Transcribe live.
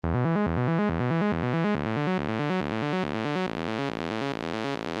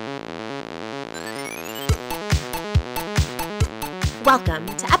Welcome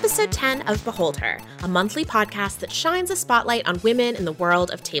to episode 10 of Behold Her, a monthly podcast that shines a spotlight on women in the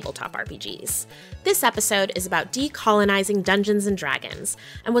world of tabletop RPGs. This episode is about decolonizing Dungeons & Dragons,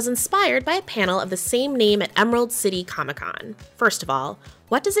 and was inspired by a panel of the same name at Emerald City Comic-Con. First of all,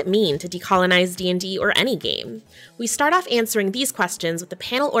 what does it mean to decolonize D&D or any game? We start off answering these questions with the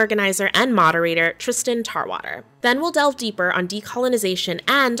panel organizer and moderator, Tristan Tarwater. Then we'll delve deeper on decolonization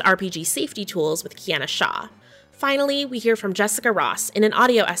and RPG safety tools with Kiana Shaw. Finally, we hear from Jessica Ross in an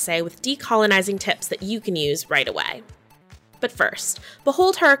audio essay with decolonizing tips that you can use right away. But first,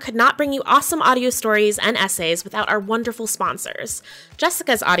 Behold Her could not bring you awesome audio stories and essays without our wonderful sponsors.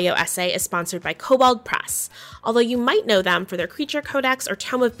 Jessica's audio essay is sponsored by Kobold Press. Although you might know them for their Creature Codex or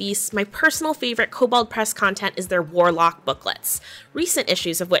Tome of Beasts, my personal favorite Kobold Press content is their Warlock booklets, recent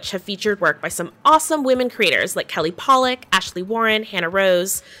issues of which have featured work by some awesome women creators like Kelly Pollack, Ashley Warren, Hannah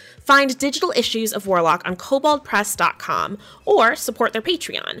Rose. Find digital issues of Warlock on koboldpress.com or support their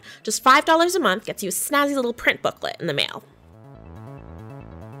Patreon. Just $5 a month gets you a snazzy little print booklet in the mail.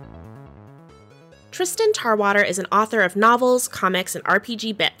 Tristan Tarwater is an author of novels, comics, and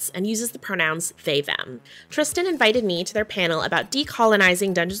RPG bits, and uses the pronouns they/them. Tristan invited me to their panel about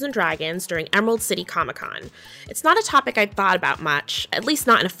decolonizing Dungeons & Dragons during Emerald City Comic-Con. It's not a topic I'd thought about much, at least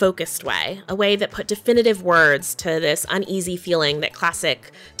not in a focused way, a way that put definitive words to this uneasy feeling that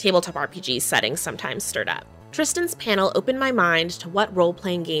classic tabletop RPG settings sometimes stirred up. Tristan's panel opened my mind to what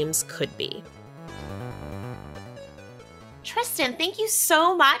role-playing games could be. Tristan, thank you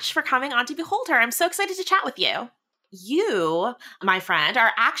so much for coming on to Behold Her. I'm so excited to chat with you. You, my friend,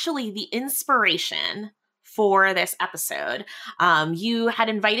 are actually the inspiration for this episode. You had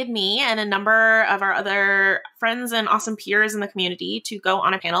invited me and a number of our other friends and awesome peers in the community to go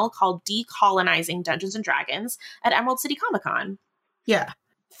on a panel called Decolonizing Dungeons & Dragons at Emerald City Comic-Con. Yeah.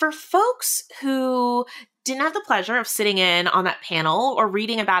 For folks who didn't have the pleasure of sitting in on that panel or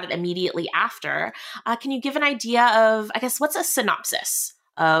reading about it immediately after, can you give an idea of, I guess, what's a synopsis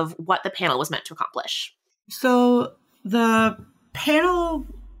of what the panel was meant to accomplish? So the panel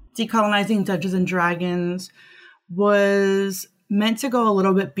Decolonizing Dungeons & Dragons was meant to go a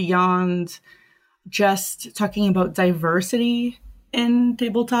little bit beyond just talking about diversity in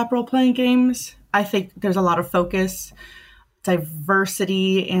tabletop role-playing games. I think there's a lot of focus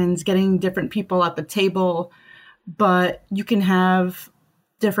diversity and getting different people at the table, but you can have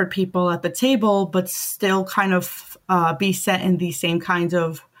different people at the table, but still kind of be set in the same kinds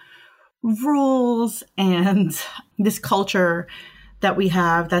of rules and this culture that we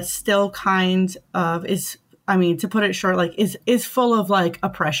have that's still kind of to put it short, like is full of like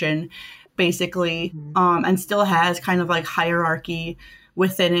oppression, basically, and still has kind of like hierarchy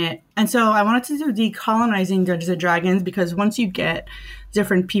within it. And so I wanted to do Decolonizing Dungeons & Dragons because once you get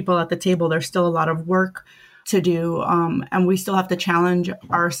different people at the table, there's still a lot of work to do, and we still have to challenge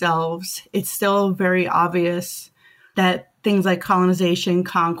ourselves. It's still very obvious that things like colonization,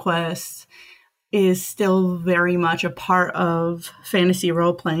 conquest is still very much a part of fantasy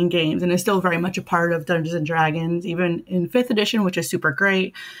role-playing games, and is still very much a part of Dungeons & Dragons, even in 5th edition, which is super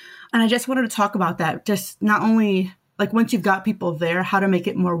great. And I just wanted to talk about that, just not only like once you've got people there, how to make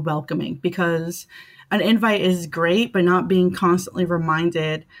it more welcoming, because an invite is great, but not being constantly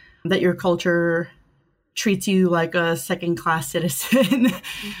reminded that your culture treats you like a second-class citizen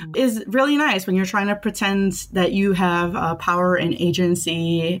is really nice when you're trying to pretend that you have power and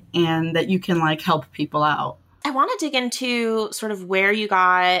agency and that you can like help people out. I want to dig into sort of where you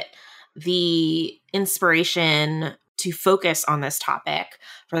got the inspiration to focus on this topic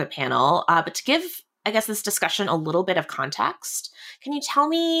for the panel, but to give, I guess, this discussion a little bit of context, can you tell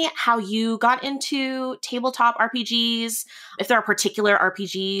me how you got into tabletop RPGs? If there are particular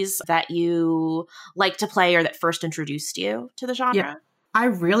RPGs that you like to play or that first introduced you to the genre? Yeah, I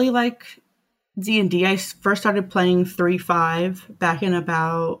really like D&D. I first started playing 3.5 back in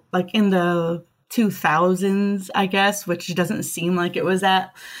about like in the 2000s, I guess, which doesn't seem like it was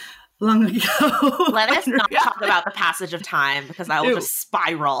that long ago. Let us not talk about the passage of time because I will just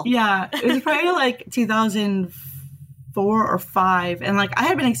spiral. Yeah, it was probably like 2004 or 5. And like I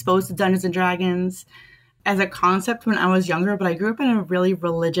had been exposed to Dungeons and Dragons as a concept when I was younger, but I grew up in a really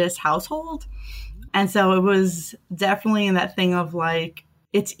religious household. And so it was definitely in that thing of like,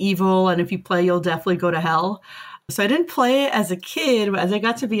 it's evil, and if you play, you'll definitely go to hell. So I didn't play it as a kid, but as I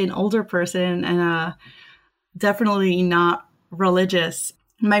got to be an older person and definitely not religious,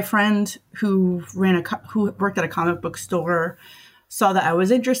 my friend who worked at a comic book store saw that I was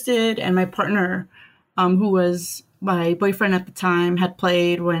interested, and my partner, who was my boyfriend at the time, had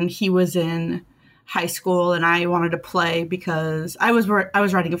played when he was in high school and I wanted to play because I was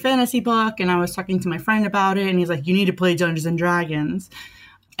writing a fantasy book and I was talking to my friend about it, and he's like, you need to play Dungeons and Dragons.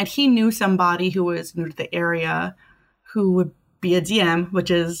 And he knew somebody who was new to the area who would be a DM,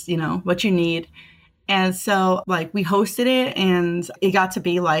 which is, what you need. And so like we hosted it, and it got to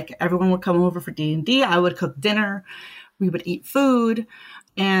be like everyone would come over for D&D. I would cook dinner. We would eat food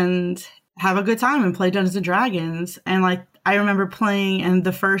and have a good time and play Dungeons and Dragons. And like I remember playing, and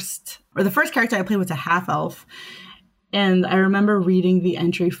the first character I played was a half elf. And I remember reading the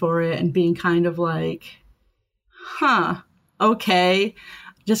entry for it and being kind of like, okay.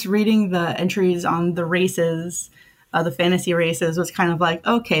 Just reading the entries on the races, the fantasy races, was kind of like,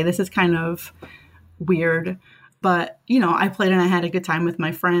 okay, this is kind of weird. But, I played and I had a good time with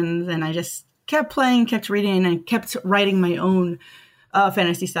my friends, and I just kept playing, kept reading, and kept writing my own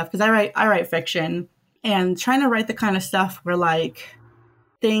fantasy stuff, because I write fiction, and trying to write the kind of stuff where like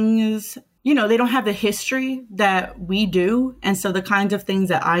things, they don't have the history that we do. And so the kinds of things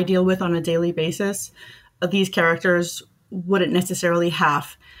that I deal with on a daily basis, these characters wouldn't necessarily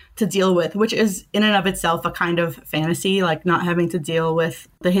have to deal with, which is in and of itself a kind of fantasy, like not having to deal with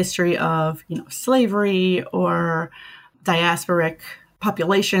the history of, slavery or diasporic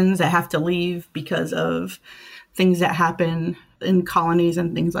populations that have to leave because of things that happen in colonies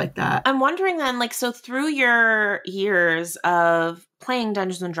and things like that. I'm wondering then, like, so through your years of playing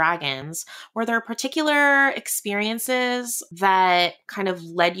Dungeons and Dragons, were there particular experiences that kind of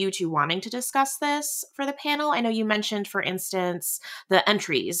led you to wanting to discuss this for the panel? I know you mentioned, for instance, the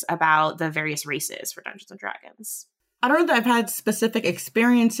entries about the various races for Dungeons and Dragons. I don't know that I've had specific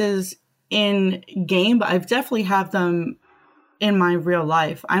experiences in game, but I've definitely had them in my real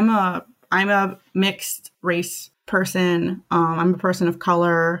life. I'm a mixed race person. I'm a person of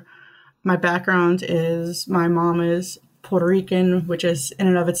color. My background is my mom is Puerto Rican, which is in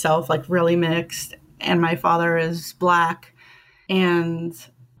and of itself like really mixed, and my father is Black. And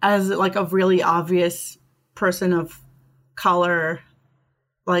as like a really obvious person of color,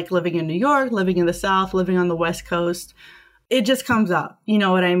 like living in New York, living in the South, living on the West Coast, it just comes up. You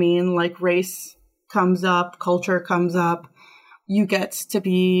know what I mean? Like race comes up, culture comes up. You get to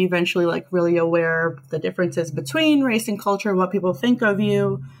be eventually like really aware of the differences between race and culture, what people think of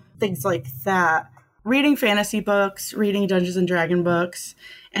you, things like that. Reading fantasy books, reading Dungeons and Dragon books,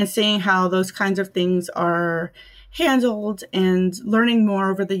 and seeing how those kinds of things are handled, and learning more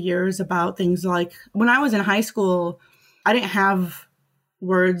over the years about things like when I was in high school, I didn't have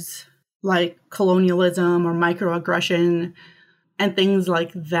words like colonialism or microaggression and things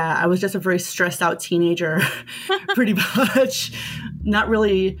like that. I was just a very stressed out teenager, pretty much. Not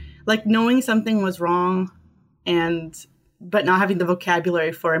really, like knowing something was wrong, but not having the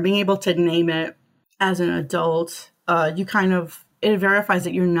vocabulary for it, being able to name it as an adult, it verifies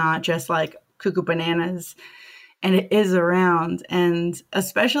that you're not just like cuckoo bananas, and it is around. And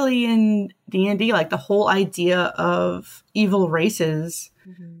especially in D&D, like the whole idea of evil races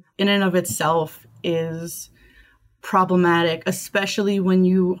in and of itself is problematic, especially when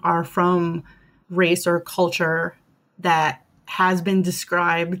you are from race or culture that has been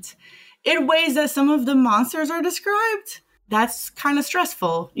described in ways that some of the monsters are described. That's kind of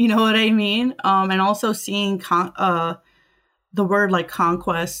stressful, you know what I mean? And also seeing the word like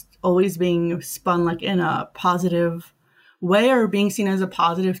conquest always being spun like in a positive way, or being seen as a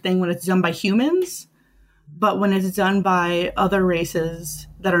positive thing when it's done by humans, but when it's done by other races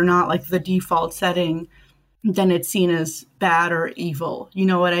that are not like the default setting, then it's seen as bad or evil. You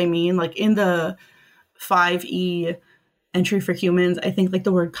know what I mean? Like in the 5e entry for humans, I think like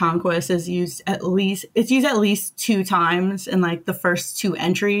the word conquest is used at least 2 times in like the first 2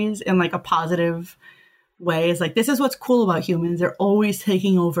 entries in like a positive way. It's like, this is what's cool about humans. They're always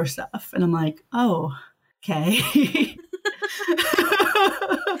taking over stuff. And I'm like, oh, okay.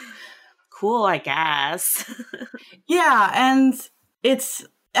 Cool, I guess. Yeah. And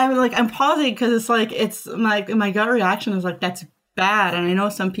I'm pausing because it's like, my gut reaction is like, that's bad. And I know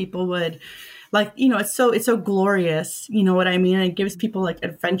some people would like, it's so glorious. You know what I mean? It gives people like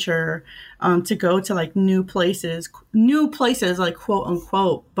adventure, to go to like new places, like quote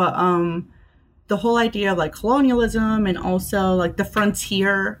unquote. But, the whole idea of like colonialism and also like the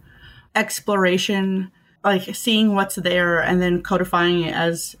frontier exploration, like seeing what's there and then codifying it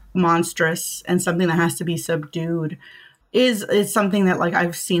as monstrous and something that has to be subdued is something that like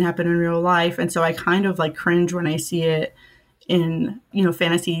I've seen happen in real life. And so I kind of like cringe when I see it in,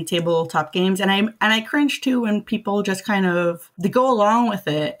 fantasy tabletop games. And I cringe too when people just kind of, they go along with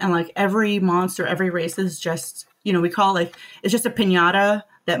it. And like every monster, every race is just, we call it like, it's just a piñata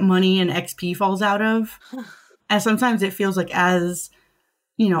that money and XP falls out of. And sometimes it feels like as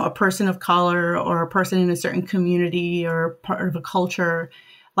a person of color or a person in a certain community or part of a culture,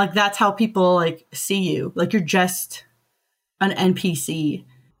 like that's how people like see you. Like you're just an NPC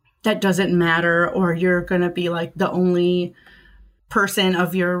that doesn't matter, or you're going to be like the only person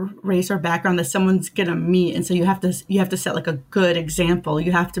of your race or background that someone's going to meet. And so you have to set like a good example.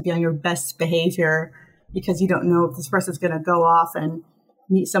 You have to be on your best behavior because you don't know if this person's going to go off and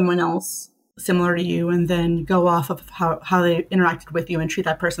meet someone else similar to you and then go off of how they interacted with you and treat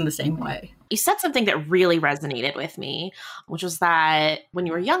that person the same way. You said something that really resonated with me, which was that when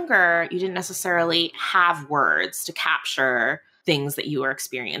you were younger, you didn't necessarily have words to capture things that you were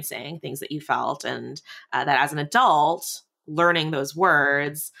experiencing, things that you felt, and that as an adult, learning those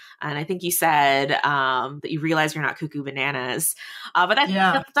words. And I think you said that you realize you're not cuckoo bananas. But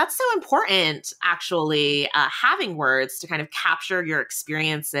that's so important, actually, having words to kind of capture your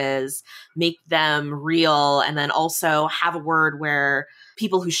experiences, make them real, and then also have a word where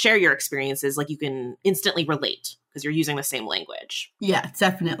people who share your experiences, like you can instantly relate because you're using the same language. Yeah,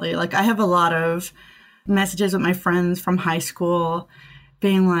 definitely. Like I have a lot of messages with my friends from high school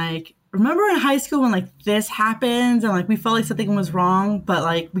being like, remember in high school when like this happened and like we felt like something was wrong, but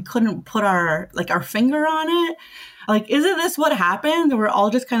like we couldn't put our finger on it? Like, isn't this what happened? And we're all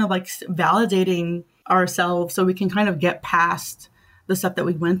just kind of like validating ourselves so we can kind of get past the stuff that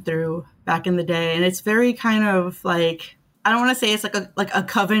we went through back in the day. And it's very kind of like, I don't want to say it's like a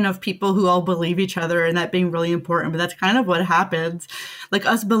coven of people who all believe each other and that being really important, but that's kind of what happens. Like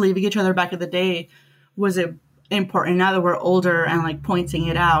us believing each other back in the day was important. Now that we're older and like pointing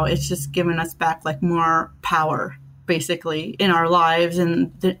it out, it's just given us back like more power basically in our lives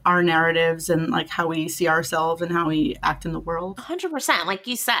and our narratives and like how we see ourselves and how we act in the world. 100%. Like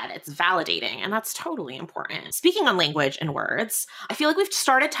you said, it's validating, and that's totally important. Speaking on language and words, I feel like we've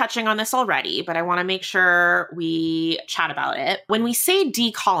started touching on this already, but I want to make sure we chat about it. When we say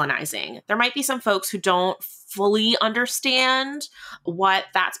decolonizing, there might be some folks who don't fully understand what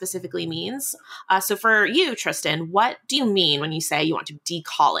that specifically means. So for you, Tristan, what do you mean when you say you want to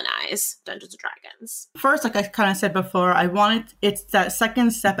decolonize Dungeons & Dragons? First, like I kind of said before, it's that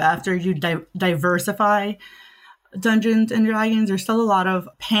second step after you diversify Dungeons & Dragons. There's still a lot of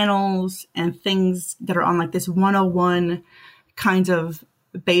panels and things that are on like this 101 kind of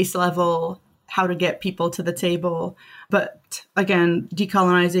base level, how to get people to the table. But again,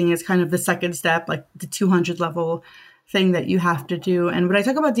 decolonizing is kind of the second step, like the 200 level thing that you have to do. And when I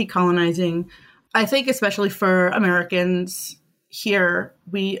talk about decolonizing, I think especially for Americans here,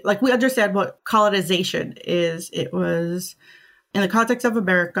 we understand what colonization is. It was in the context of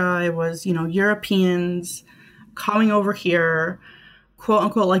America, it was, Europeans coming over here, quote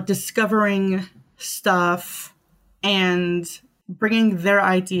unquote, like discovering stuff and bringing their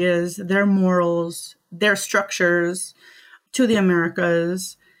ideas, their morals, their structures to the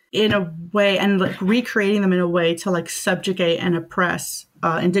Americas in a way and like recreating them in a way to like subjugate and oppress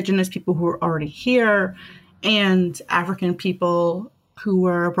indigenous people who were already here and African people who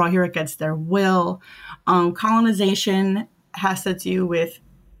were brought here against their will. Colonization has to do with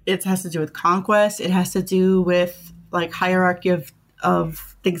conquest. It has to do with like hierarchy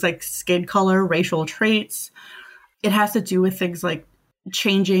of things like skin color, racial traits. It has to do with things like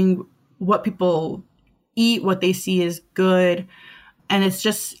changing what people eat, what they see as good. And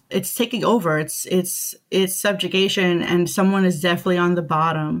it's taking over. It's subjugation, and someone is definitely on the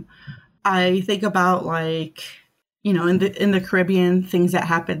bottom. I think about like, in the Caribbean, things that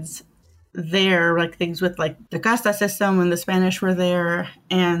happens there, like things with like the casta system when the Spanish were there,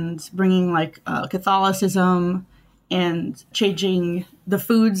 and bringing like Catholicism and changing the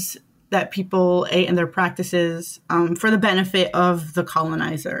foods that people ate and their practices for the benefit of the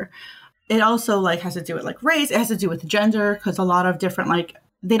colonizer. It also like has to do with like race. It has to do with gender, because a lot of different like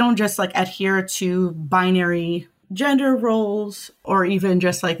they don't just like adhere to binary gender roles or even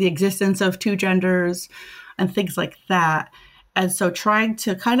just like the existence of two genders and things like that. And so trying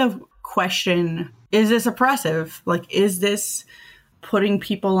to kind of question, is this oppressive? Like, is this putting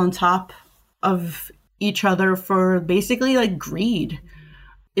people on top of each other for basically like greed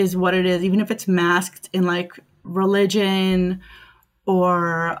is what it is, even if it's masked in like religion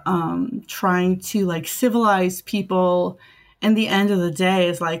or trying to like civilize people. In the end of the day,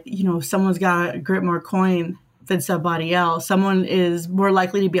 is like, someone's got to grip more coin than somebody else. Someone is more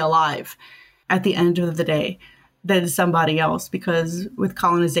likely to be alive at the end of the day than somebody else, because with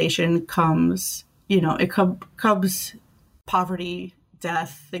colonization comes, comes poverty,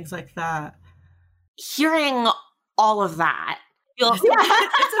 death, things like that. Hearing all of that, I You'll, It's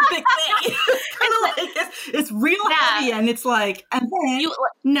a big thing. It's kind of like it's real heavy, and it's like, and then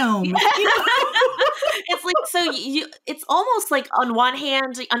gnome. You know? It's like, so it's almost like on one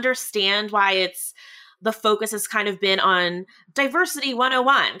hand, I understand why the focus has kind of been on diversity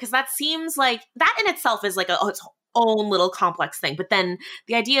 101, because that seems like that in itself is like its own little complex thing. But then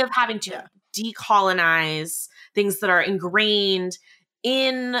the idea of having to decolonize things that are ingrained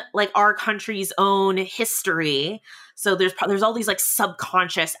in like our country's own history. So there's all these like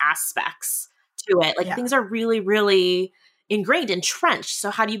subconscious aspects to it. Like things are really, really ingrained, entrenched.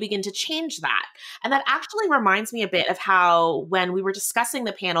 So how do you begin to change that? And that actually reminds me a bit of how when we were discussing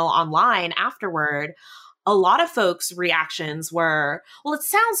the panel online afterward, a lot of folks' reactions were, well, it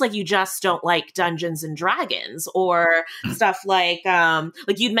sounds like you just don't like Dungeons and Dragons, or stuff like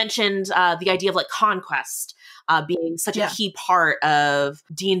you'd mentioned the idea of like conquest being such a key part of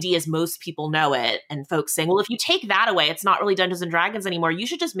D&D as most people know it, and folks saying, well, if you take that away, it's not really Dungeons and Dragons anymore. You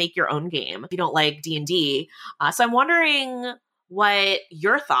should just make your own game if you don't like D&D. So I'm wondering what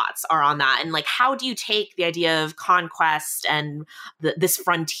your thoughts are on that, and like, how do you take the idea of conquest and this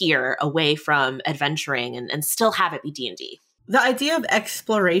frontier away from adventuring and still have it be D&D? The idea of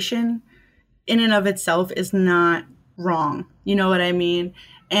exploration in and of itself is not wrong. You know what I mean?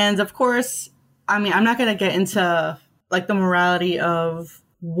 And of course, I mean, I'm not going to get into like the morality of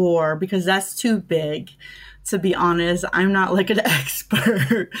war, because that's too big, to be honest. I'm not like an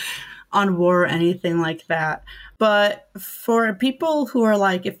expert on war or anything like that. But for people who are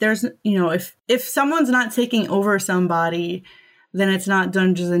like, if there's, you know, if someone's not taking over somebody, then it's not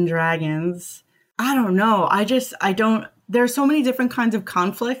Dungeons and Dragons. I don't know. There's so many different kinds of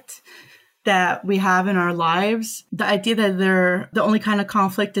conflict that we have in our lives. The idea that the only kind of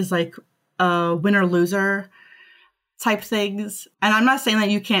conflict is like winner loser type things. And I'm not saying that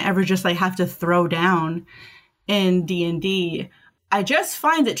you can't ever just like have to throw down in D&D. I just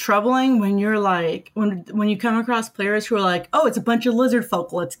find it troubling when you're like, when you come across players who are like, oh, it's a bunch of lizard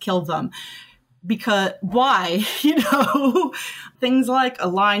folk, let's kill them. Because why? You know, things like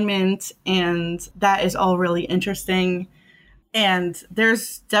alignment, and that is all really interesting. And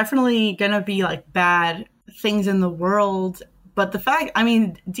there's definitely going to be like bad things in the world. But the fact, I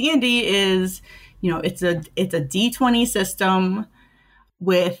mean, D&D is, you know, it's a D20 system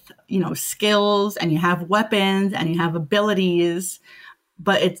with, you know, skills, and you have weapons and you have abilities,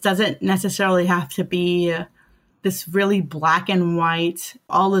 but it doesn't necessarily have to be this really black and white,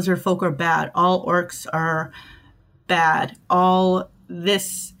 all lizard folk are bad, all orcs are bad, all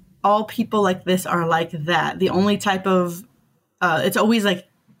people like this are like that. The only type of, it's always like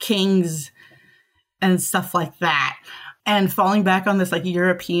kings and stuff like that. And falling back on this like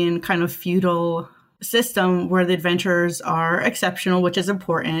European kind of feudal system where the adventurers are exceptional, which is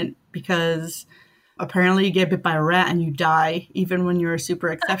important, because apparently you get bit by a rat and you die even when you're a super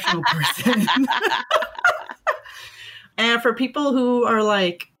exceptional person. And for people who are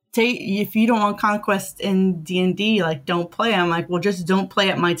like, if you don't want conquest in D&D, like, don't play. I'm like, well, just don't play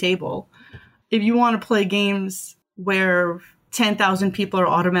at my table. If you want to play games where 10,000 people are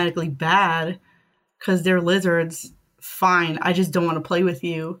automatically bad because they're lizards, fine. I just don't want to play with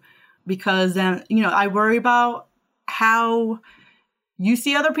you. Because then, you know, I worry about how you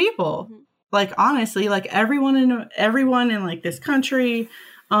see other people. Mm-hmm. Like, honestly, like everyone in like this country,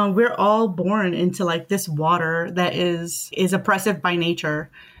 we're all born into like this water that is oppressive by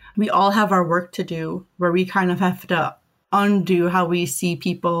nature. We all have our work to do, where we kind of have to undo how we see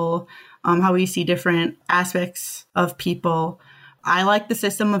people, how we see different aspects of people. I like the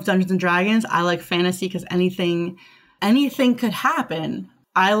system of Dungeons and Dragons. I like fantasy because anything could happen.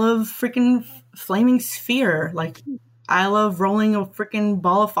 I love freaking flaming sphere. Like, I love rolling a freaking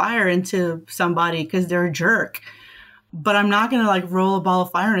ball of fire into somebody because they're a jerk. But I'm not going to like roll a ball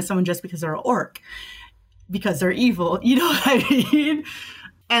of fire into someone just because they're an orc, because they're evil. You know what I mean?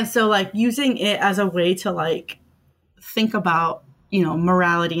 And so like using it as a way to like think about, you know,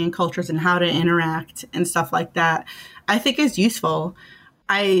 morality and cultures and how to interact and stuff like that, I think is useful.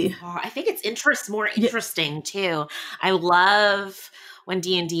 I think it's more interesting too. I love when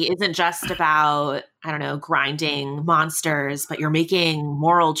D&D isn't just about, I don't know, grinding monsters, but you're making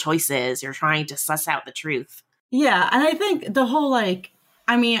moral choices. You're trying to suss out the truth. Yeah, and I think the whole like,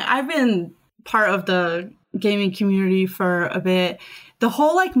 I mean, I've been part of the gaming community for a bit. The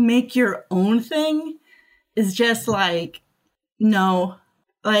whole like make your own thing is just like, no.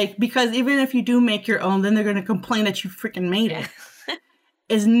 Like, because even if you do make your own, then they're going to complain that you freaking made it.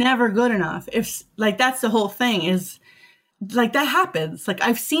 Is never good enough. If like, that's the whole thing, is like, that happens. Like,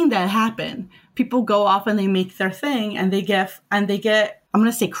 I've seen that happen. People go off and they make their thing and they get I'm going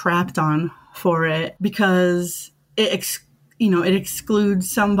to say crapped on for it, because it it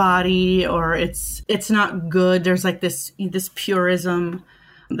excludes somebody, or it's not good. There's like this purism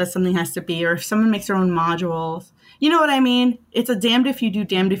that something has to be, or if someone makes their own modules, you know what I mean? It's a damned if you do,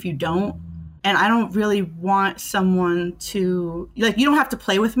 damned if you don't. And I don't really want someone to, like, you don't have to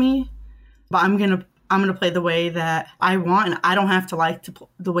play with me, but I'm gonna play the way that I want, and I don't have to like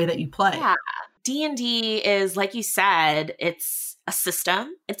the way that you play. Yeah. D&D is, like you said, it's a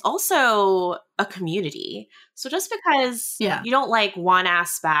system. It's also a community. So just because you don't like one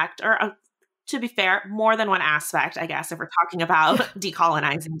aspect, or to be fair, more than one aspect, I guess, if we're talking about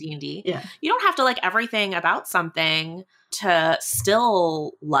decolonizing D&D, you don't have to like everything about something to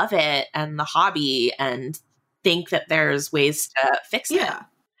still love it and the hobby and think that there's ways to fix it.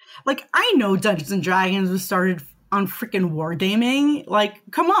 Like, I know Dungeons and Dragons was started on freaking wargaming. Like,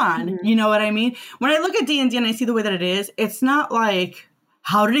 come on. You know what I mean? When I look at D&D and I see the way that it is, it's not like,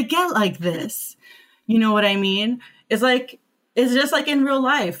 how did it get like this? You know what I mean? It's like, it's just like in real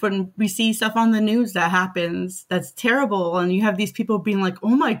life when we see stuff on the news that happens that's terrible, and you have these people being like,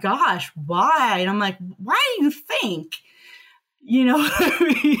 oh my gosh, why? And I'm like, why do you think? You know what I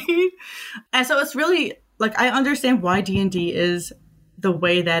mean? And so it's really, like, I understand why D&D is the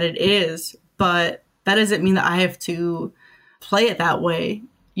way that it is, but that doesn't mean that I have to play it that way.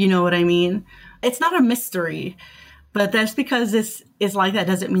 You know what I mean? It's not a mystery, but that's because this is like that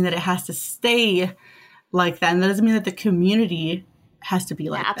doesn't mean that it has to stay like that. And that doesn't mean that the community has to be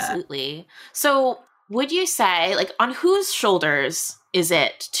like that. Absolutely. So would you say, like, on whose shoulders is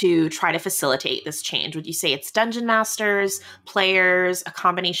it to try to facilitate this change? Would you say it's dungeon masters, players, a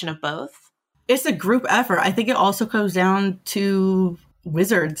combination of both? It's a group effort. I think it also comes down to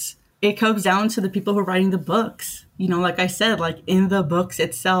wizards. It comes down to the people who are writing the books. You know, like I said, like in the books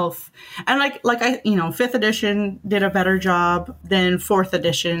itself. And like I, 5th edition did a better job than 4th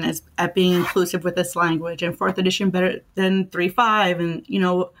edition at being inclusive with this language, and 4th edition better than 3.5.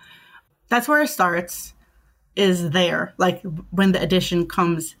 And, that's where it starts, is there, like when the edition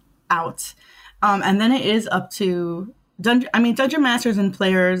comes out. And then it is up to Dungeon Masters and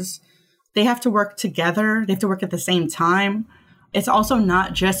players. They have to work together. They have to work at the same time. It's also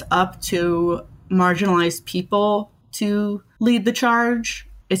not just up to marginalized people to lead the charge.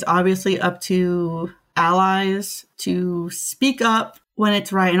 It's obviously up to allies to speak up when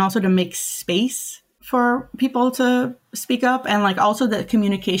it's right, and also to make space for people to speak up, and like also the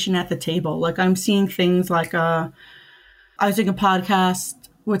communication at the table. Like, I'm seeing things like I was doing a podcast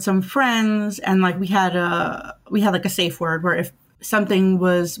with some friends, and like we had like a safe word where if something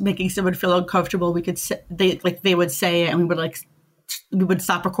was making someone feel uncomfortable, we could they would say it, and we would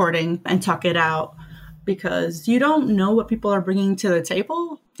stop recording and talk it out, because you don't know what people are bringing to the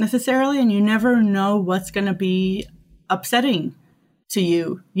table necessarily, and you never know what's going to be upsetting to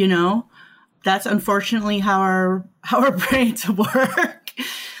you. That's unfortunately how our brains work.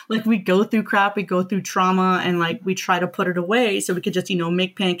 Like, we go through crap, we go through trauma, and like we try to put it away so we could just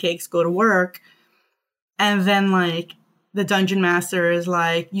make pancakes, go to work. And then like the dungeon master is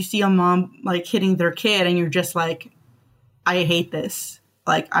like, you see a mom like hitting their kid, and you're just like, I hate this.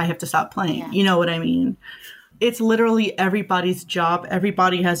 Like, I have to stop playing. Yeah. You know what I mean? It's literally everybody's job.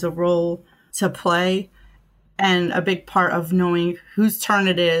 Everybody has a role to play. And a big part of knowing whose turn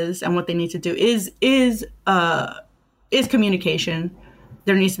it is and what they need to do is communication.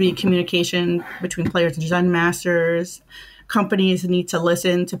 There needs to be communication between players and dungeon masters. Companies need to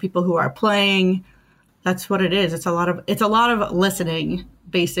listen to people who are playing. That's what it is. It's a lot of listening,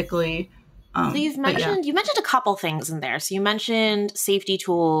 basically. So you mentioned a couple things in there. So you mentioned safety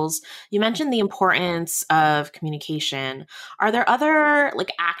tools. You mentioned the importance of communication. Are there other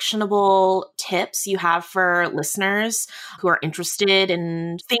like actionable tips you have for listeners who are interested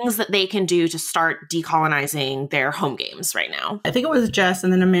in things that they can do to start decolonizing their home games right now? I think it was Jess,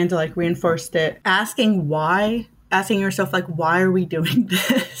 and then Amanda like reinforced it. Asking yourself, like, why are we doing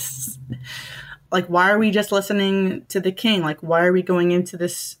this? Like, why are we just listening to the king? Like, why are we going into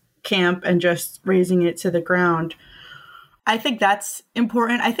this camp and just raising it to the ground? I think that's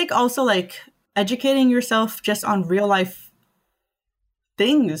important. I think also like educating yourself just on real life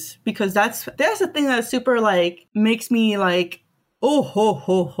things, because that's the thing that super like makes me like, oh ho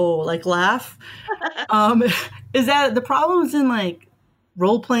ho ho, like laugh. Is that the problems in like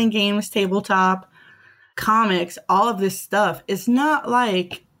role-playing games, tabletop, comics, all of this stuff is not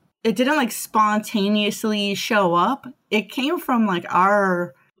like, it didn't like spontaneously show up. It came from like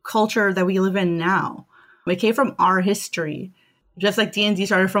our culture that we live in now. It came from our history. Just like D&D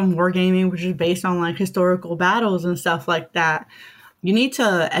started from wargaming, which is based on like historical battles and stuff like that. You need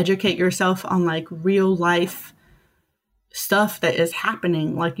to educate yourself on like real life stuff that is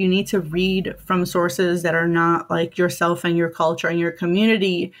happening. Like, you need to read from sources that are not like yourself and your culture and your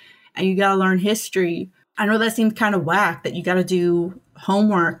community, and you got to learn history. I know that seems kind of whack that you got to do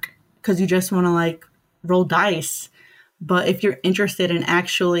homework because you just want to like roll dice. But if you're interested in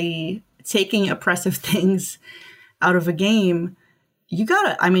actually taking oppressive things out of a game, you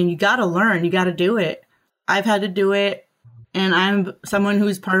gotta learn, you gotta do it. I've had to do it, and I'm someone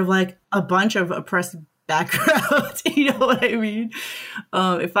who's part of like a bunch of oppressed backgrounds. You know what I mean?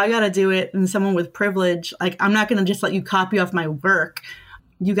 If I gotta do it, and someone with privilege, like, I'm not gonna just let you copy off my work.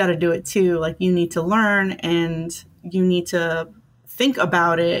 You gotta do it too. Like, you need to learn, and you need to think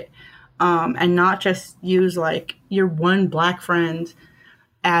about it, and not just use like your one Black friend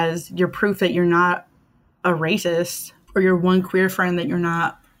as your proof that you're not a racist, or your one queer friend that you're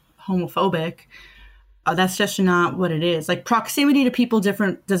not homophobic. That's just not what it is. Like, proximity to people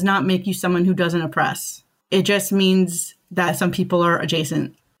different does not make you someone who doesn't oppress. It just means that some people are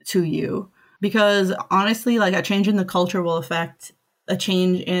adjacent to you. Because honestly, like, a change in the culture will affect a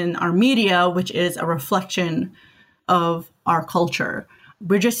change in our media, which is a reflection of our culture.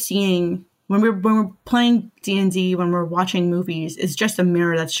 We're just seeing, when we're playing D&D, when we're watching movies, it's just a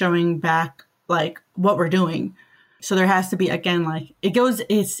mirror that's showing back like what we're doing. So there has to be, again, like, it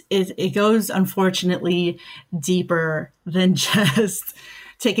goes unfortunately deeper than just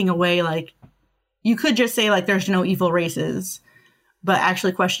taking away, like, you could just say like there's no evil races, but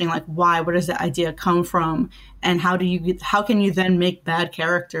actually questioning like why, where does that idea come from, and how can you then make bad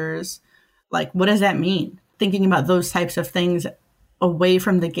characters? Like, what does that mean? Thinking about those types of things away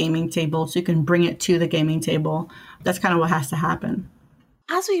from the gaming table so you can bring it to the gaming table. That's kind of what has to happen.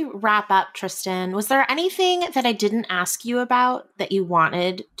 As we wrap up, Tristan, was there anything that I didn't ask you about that you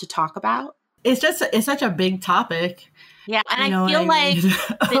wanted to talk about? It's such a big topic. Yeah, and I feel like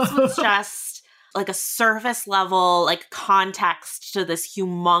this was just like a surface level, like, context to this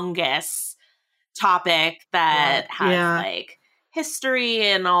humongous topic that has like history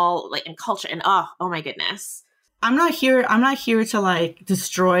and all, like, and culture, and oh my goodness. I'm not here to like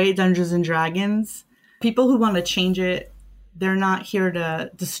destroy Dungeons and Dragons. People who want to change it, they're not here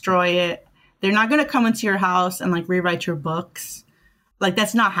to destroy it. They're not going to come into your house and like rewrite your books. Like,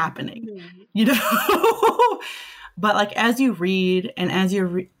 that's not happening, you know? But like, as you read and as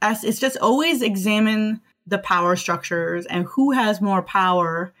it's just always examine the power structures and who has more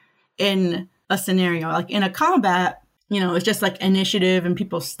power in a scenario. Like, in a combat, you know, it's just like initiative and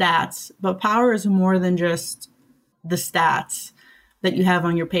people's stats, but power is more than just the stats that you have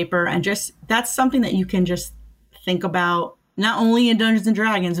on your paper. And just, that's something that you can just think about, not only in Dungeons and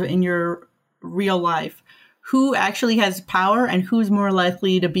Dragons, but in your real life. Who actually has power and who's more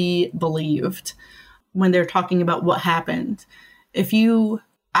likely to be believed when they're talking about what happened? If you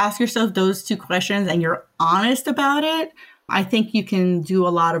ask yourself those two questions and you're honest about it, I think you can do a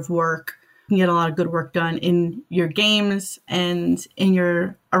lot of work. You can get a lot of good work done in your games and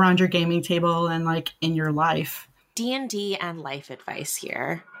around your gaming table and like in your life. D&D and life advice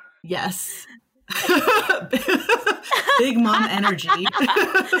here. Yes. Big mom energy. So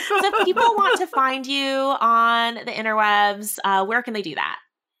if people want to find you on the interwebs, where can they do that?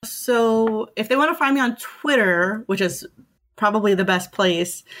 So if they want to find me on Twitter, which is probably the best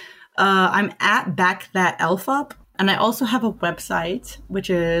place, I'm at backthatelfup. And I also have a website, which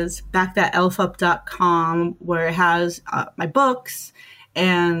is backthatelfup.com, where it has my books,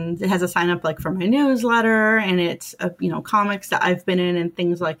 and it has a sign up like for my newsletter, and it's comics that I've been in and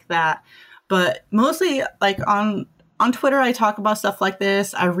things like that. But mostly, like, on Twitter, I talk about stuff like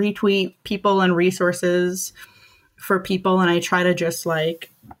this. I retweet people and resources for people, and I try to just like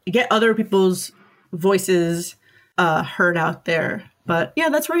get other people's voices heard out there. But yeah,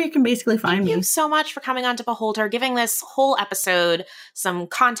 that's where you can basically find me. Thank you so much for coming on to Behold Her, giving this whole episode some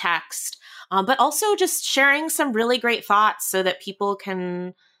context, but also just sharing some really great thoughts so that people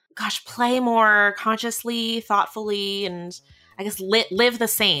can, play more consciously, thoughtfully, and I guess live the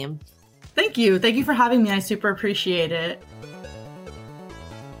same. Thank you. Thank you for having me. I super appreciate it.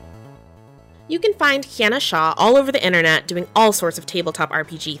 You can find Kiana Shaw all over the internet doing all sorts of tabletop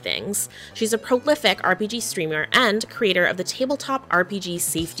RPG things. She's a prolific RPG streamer and creator of the Tabletop RPG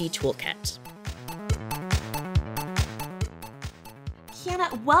Safety Toolkit.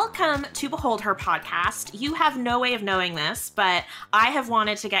 Kiana, welcome to Behold Her podcast. You have no way of knowing this, but I have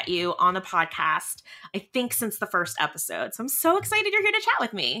wanted to get you on the podcast, I think, since the first episode. So I'm so excited you're here to chat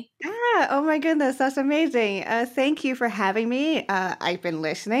with me. Oh my goodness, that's amazing. Thank you for having me. I've been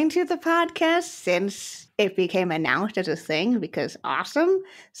listening to the podcast since it became announced as a thing because awesome.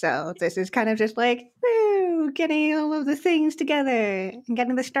 So this is kind of just like, woo, getting all of the things together and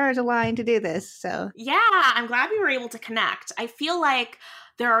getting the stars aligned to do this. So yeah, I'm glad we were able to connect. I feel like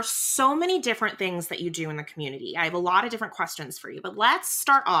there are so many different things that you do in the community. I have a lot of different questions for you, but let's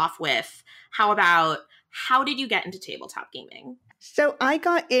start off with how did you get into tabletop gaming? So I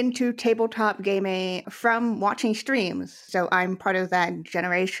got into tabletop gaming from watching streams. So I'm part of that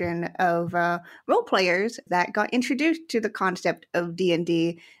generation of role players that got introduced to the concept of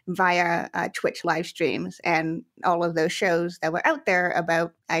D&D via Twitch live streams and all of those shows that were out there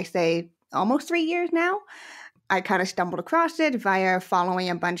about, I say, almost 3 years now. I kind of stumbled across it via following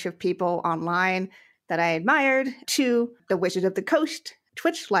a bunch of people online that I admired to the Wizard of the Coast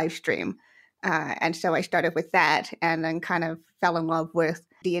Twitch live stream. And so I started with that and then kind of fell in love with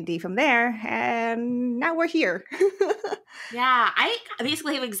D&D from there. And now we're here. Yeah, I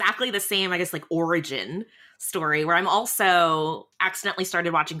basically have exactly the same, I guess, like origin story where I'm also accidentally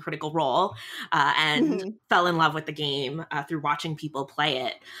started watching Critical Role and fell in love with the game through watching people play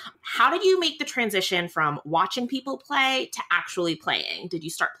it. How did you make the transition from watching people play to actually playing? Did you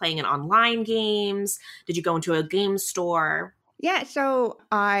start playing in online games? Did you go into a game store? Yeah, so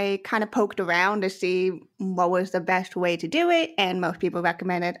I kind of poked around to see what was the best way to do it, and most people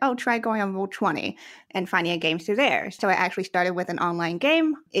recommended, try going on Roll20 and finding a game through there. So I actually started with an online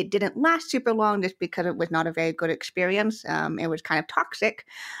game. It didn't last super long just because it was not a very good experience. It was kind of toxic,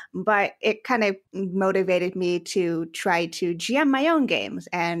 but it kind of motivated me to try to GM my own games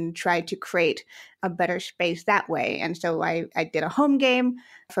and try to create a better space that way. And so I did a home game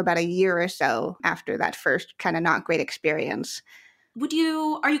for about a year or so after that first kind of not great experience.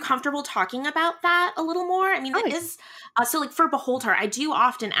 Are you comfortable talking about that a little more? I mean, that is, so like for Beholder, I do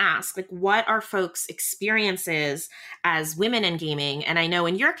often ask, like, what are folks' experiences as women in gaming? And I know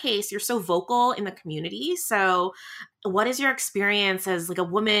in your case, you're so vocal in the community. So what is your experience as like a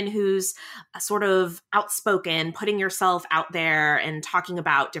woman who's sort of outspoken, putting yourself out there and talking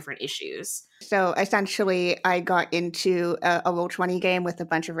about different issues? So essentially, I got into a Roll20 game with a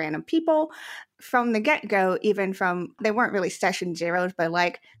bunch of random people from the get-go, they weren't really session zeros, but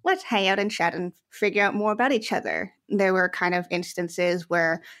like, let's hang out and chat and figure out more about each other. There were kind of instances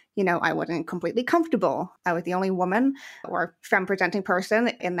where, I wasn't completely comfortable. I was the only woman or femme-presenting person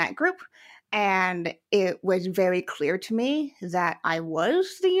in that group. And it was very clear to me that I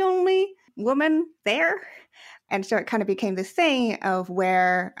was the only woman there. And so it kind of became this thing of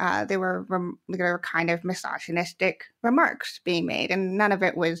where there were kind of misogynistic remarks being made. And none of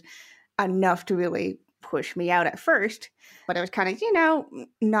it was enough to really push me out at first. But it was kind of,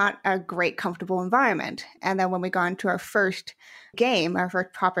 not a great, comfortable environment. And then when we got into our first game, our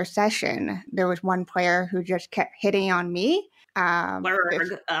first proper session, there was one player who just kept hitting on me.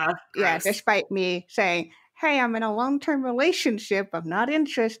 Despite me saying, hey, I'm in a long-term relationship. I'm not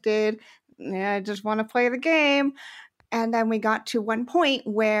interested. I just want to play the game. And then we got to one point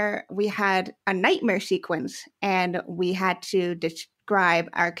where we had a nightmare sequence and we had to describe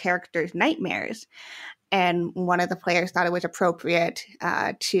our character's nightmares. And one of the players thought it was appropriate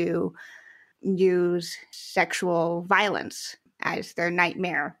to use sexual violence as their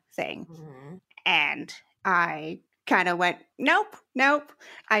nightmare thing. Mm-hmm. And I kind of went, nope.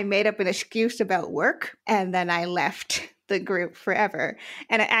 I made up an excuse about work and then I left the group forever.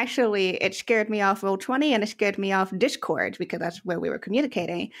 And it scared me off Roll20 and it scared me off Discord because that's where we were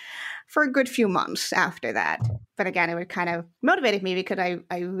communicating for a good few months after that. But again, it would kind of motivated me because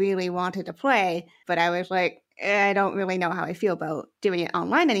I really wanted to play, but I was like, I don't really know how I feel about doing it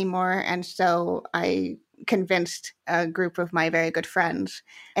online anymore. And so I convinced a group of my very good friends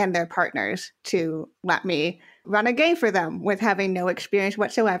and their partners to let me run a game for them with having no experience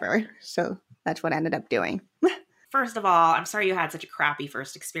whatsoever. So that's what I ended up doing. First of all, I'm sorry you had such a crappy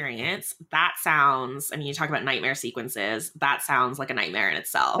first experience. That sounds, you talk about nightmare sequences. That sounds like a nightmare in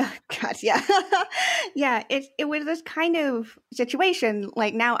itself. God, yeah. Yeah, it was this kind of situation.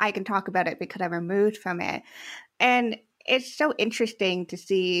 Like now I can talk about it because I'm removed from it. And it's so interesting to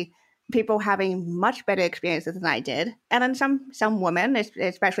see people having much better experiences than I did. And then some women,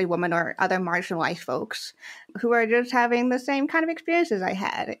 especially women or other marginalized folks, who are just having the same kind of experiences I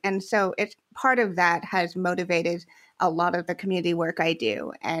had. And so it's part of that has motivated a lot of the community work I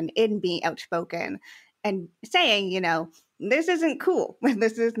do. And in being outspoken and saying, this isn't cool.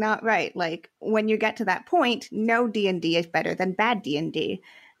 This is not right. Like when you get to that point, no D&D is better than bad D&D.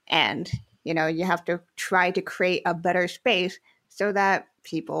 And, you have to try to create a better space so that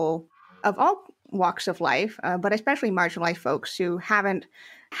people of all walks of life, but especially marginalized folks who haven't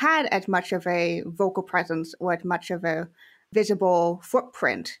had as much of a vocal presence or as much of a visible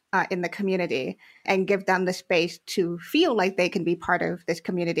footprint in the community and give them the space to feel like they can be part of this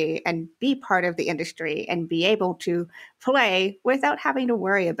community and be part of the industry and be able to play without having to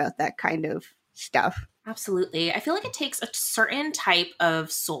worry about that kind of stuff. Absolutely. I feel like it takes a certain type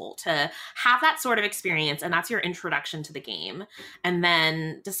of soul to have that sort of experience, and that's your introduction to the game. And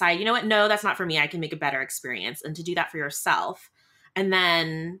then decide, you know what, no, that's not for me. I can make a better experience. And to do that for yourself. And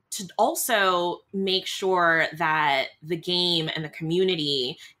then to also make sure that the game and the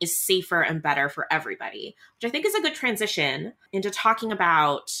community is safer and better for everybody, which I think is a good transition into talking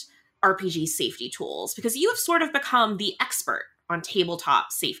about RPG safety tools, because you have sort of become the expert on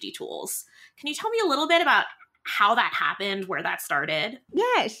tabletop safety tools. Can you tell me a little bit about how that happened, where that started?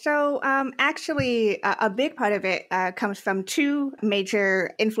 Yeah, so actually a big part of it comes from two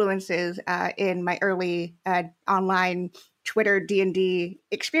major influences in my early online Twitter D&D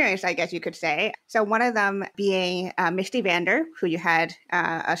experience, I guess you could say. So one of them being Misty Vander, who you had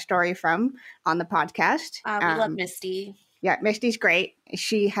a story from on the podcast. We love Misty. Yeah, Misty's great.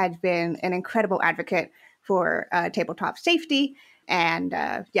 She had been an incredible advocate for tabletop safety. And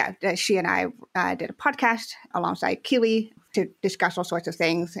she and I did a podcast alongside Keely to discuss all sorts of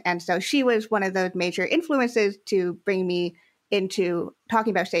things. And so she was one of those major influences to bring me into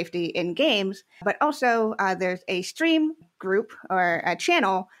talking about safety in games. But also there's a stream group or a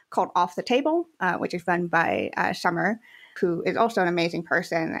channel called Off the Table, which is run by Summer, who is also an amazing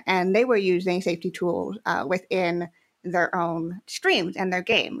person. And they were using safety tools within their own streams and their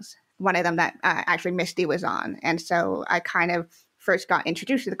games. One of them that actually Misty was on. And so I kind of first got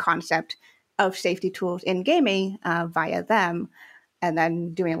introduced to the concept of safety tools in gaming via them, and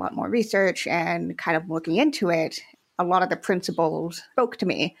then doing a lot more research and kind of looking into it. A lot of the principles spoke to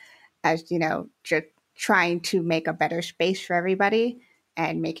me as, just trying to make a better space for everybody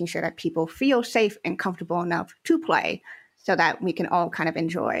and making sure that people feel safe and comfortable enough to play so that we can all kind of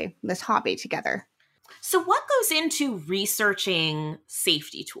enjoy this hobby together. So what goes into researching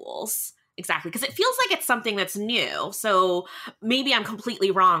safety tools? Exactly, because it feels like it's something that's new. So maybe I'm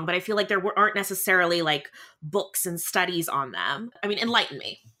completely wrong, but I feel like there aren't necessarily like books and studies on them. I mean, enlighten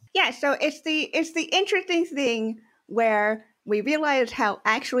me. Yeah, so it's the interesting thing where we realize how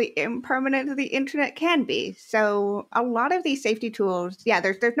actually impermanent the internet can be. So a lot of these safety tools,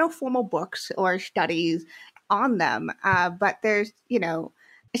 there's no formal books or studies on them, but there's,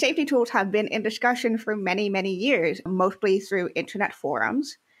 safety tools have been in discussion for many, many years, mostly through internet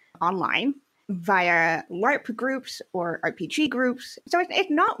forums, online, via LARP groups or RPG groups. So it's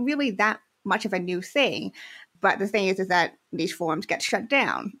not really that much of a new thing. But the thing is that these forums get shut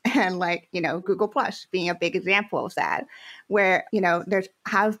down. And Google Plus being a big example of that, where, there's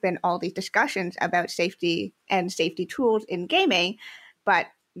have been all these discussions about safety and safety tools in gaming, but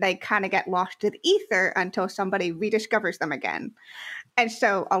they kind of get lost in ether until somebody rediscovers them again. And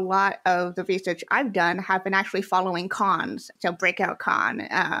so a lot of the research I've done have been actually following cons. So Breakout Con,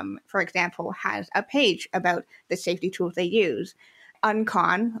 for example, has a page about the safety tools they use.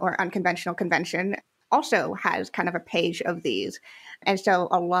 Uncon, or Unconventional Convention, also has kind of a page of these. And so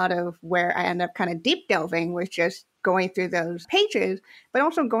a lot of where I end up kind of deep delving was just going through those pages, but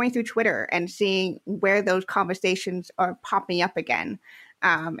also going through Twitter and seeing where those conversations are popping up again.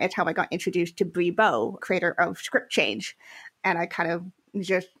 It's how I got introduced to Brie Bow, creator of Script Change. And I kind of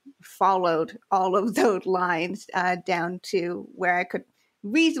just followed all of those lines down to where I could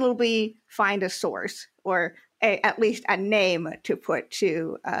reasonably find a source or at least a name to put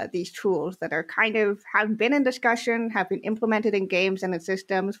to these tools that are kind of have been in discussion, have been implemented in games and in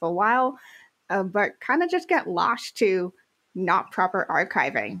systems for a while, but kind of just get lost to not proper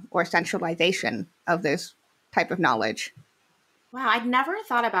archiving or centralization of this type of knowledge. Wow, I'd never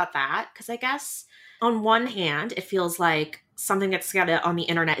thought about that, because I guess on one hand, it feels like something that's got on the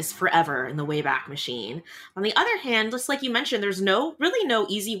internet is forever in the Wayback Machine. On the other hand, just like you mentioned, there's really no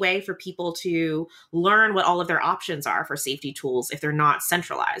easy way for people to learn what all of their options are for safety tools if they're not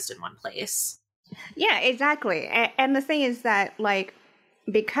centralized in one place. Yeah, exactly. And the thing is that,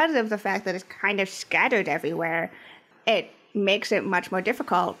 because of the fact that it's kind of scattered everywhere, it makes it much more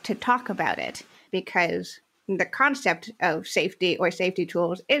difficult to talk about it, because the concept of safety or safety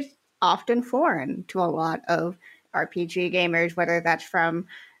tools is often foreign to a lot of RPG gamers, whether that's from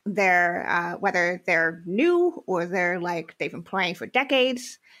whether they're new or they've been playing for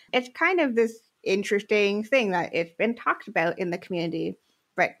decades. It's kind of this interesting thing that it's been talked about in the community,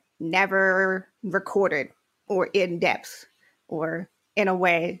 but never recorded or in depth or in a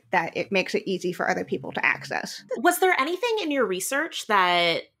way that it makes it easy for other people to access. Was there anything in your research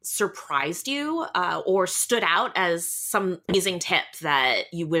that surprised you or stood out as some amazing tip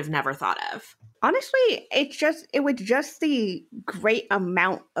that you would have never thought of? Honestly, it was just the great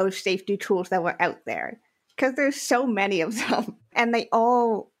amount of safety tools that were out there, because there's so many of them, and they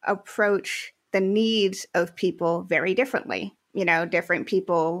all approach the needs of people very differently. You know, different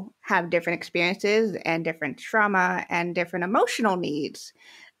people have different experiences and different trauma and different emotional needs.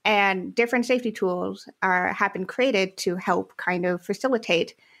 And different safety tools have been created to help kind of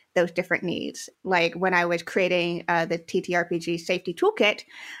facilitate those different needs. Like when I was creating the TTRPG safety toolkit,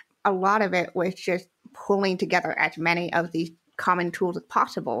 a lot of it was just pulling together as many of these common tools as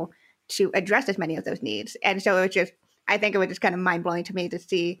possible to address as many of those needs. And so it was just, I think it was just kind of mind-blowing to me to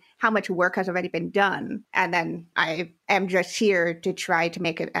see how much work has already been done. And then I am just here to try to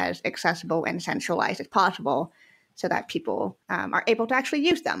make it as accessible and centralized as possible so that people are able to actually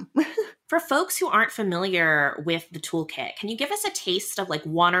use them. For folks who aren't familiar with the toolkit, can you give us a taste of like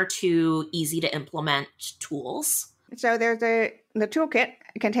one or two easy to implement tools? So the toolkit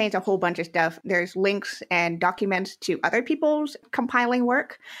contains a whole bunch of stuff. There's links and documents to other people's compiling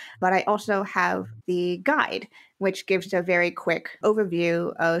work, but I also have the guide, which gives a very quick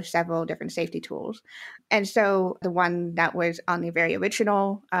overview of several different safety tools. And so the one that was on the very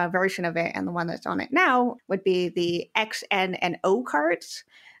original version of it and the one that's on it now would be the X, N, and O cards.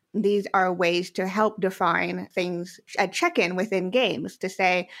 These are ways to help define things, a check-in within games to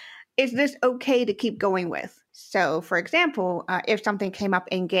say, is this okay to keep going with? So, for example, if something came up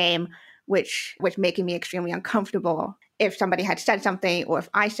in game which was making me extremely uncomfortable, if somebody had said something, or if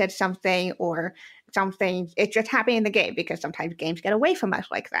I said something, or something, it's just happening in the game, because sometimes games get away from us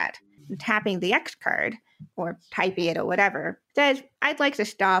like that. Tapping the X card or typing it or whatever says, I'd like to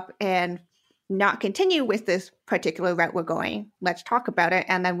stop and not continue with this particular route we're going. Let's talk about it,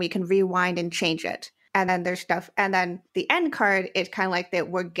 and then we can rewind and change it. And then there's stuff, and then the end card is kind of like that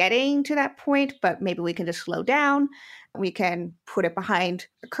we're getting to that point, but maybe we can just slow down. We can put it behind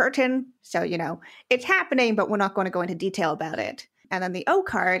a curtain. So, you know, it's happening, but we're not going to go into detail about it. And then the O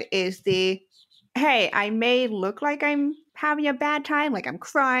card is the, hey, I may look like I'm having a bad time, like I'm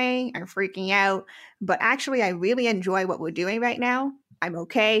crying, I'm freaking out, but actually I really enjoy what we're doing right now. I'm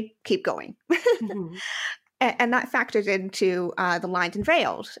okay, keep going. Mm-hmm. And that factors into the lines and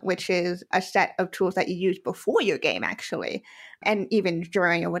veils, which is a set of tools that you use before your game, actually, and even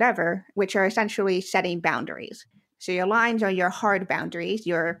during or whatever, which are essentially setting boundaries. So your lines are your hard boundaries.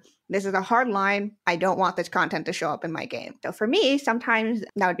 This is a hard line. I don't want this content to show up in my game. So for me, sometimes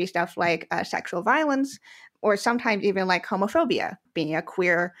that would be stuff like sexual violence, or sometimes even like homophobia. Being a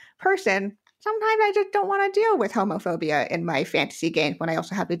queer person, sometimes I just don't want to deal with homophobia in my fantasy games when I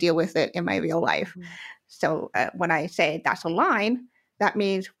also have to deal with it in my real life. Mm-hmm. So when I say that's a line, that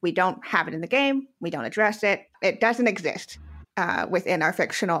means we don't have it in the game. We don't address it. It doesn't exist within our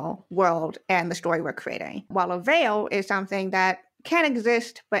fictional world and the story we're creating. While a veil is something that can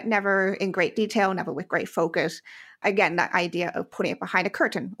exist, but never in great detail, never with great focus. Again, that idea of putting it behind a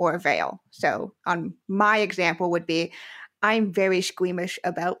curtain or a veil. So on my example would be, I'm very squeamish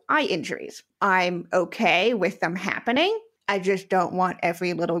about eye injuries. I'm okay with them happening. I just don't want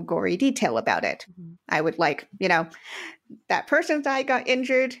every little gory detail about it. Mm-hmm. I would like, that person's eye got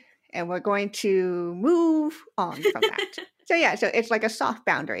injured and we're going to move on from that. So it's like a soft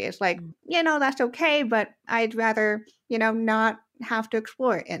boundary. It's like, that's okay, but I'd rather, not have to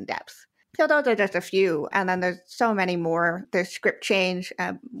explore it in depth. So those are just a few. And then there's so many more. There's script change,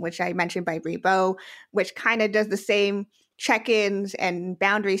 which I mentioned by Rebo, which kind of does the same check-ins and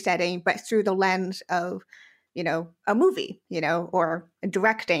boundary setting, but through the lens of, a movie, or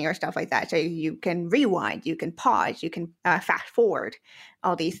directing or stuff like that. So you can rewind, you can pause, you can fast forward,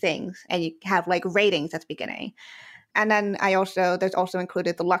 all these things. And you have like ratings at the beginning. And then there's also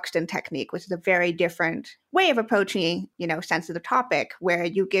included the Luxton technique, which is a very different way of approaching, sensitive topic, where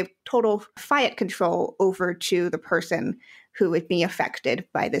you give total fiat control over to the person who is being affected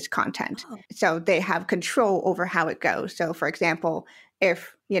by this content. Oh. So they have control over how it goes. So for example,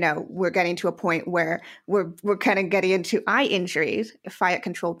 if, we're getting to a point where we're kind of getting into eye injuries, fiat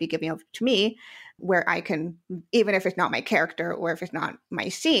control would be giving over to me, where I can, even if it's not my character or if it's not my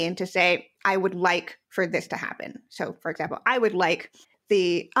scene, to say, I would like for this to happen. So for example, I would like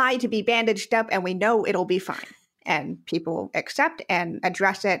the eye to be bandaged up and we know it'll be fine. And people accept and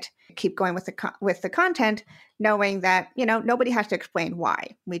address it, keep going with the content, knowing that, nobody has to explain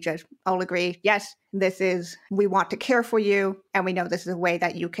why. We just all agree, yes, we want to care for you. And we know this is a way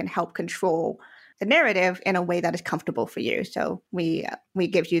that you can help control the narrative in a way that is comfortable for you. So we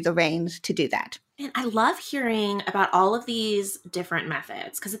give you the reins to do that. And I love hearing about all of these different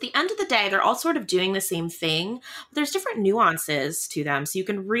methods, because at the end of the day, they're all sort of doing the same thing, but there's different nuances to them. So you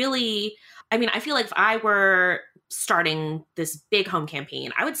can really, I feel like if I were starting this big home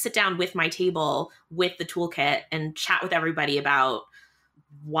campaign, I would sit down with my table with the toolkit and chat with everybody about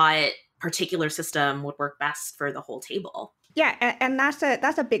what particular system would work best for the whole table. Yeah, and that's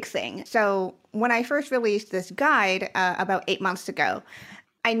a big thing. So when I first released this guide about 8 months ago,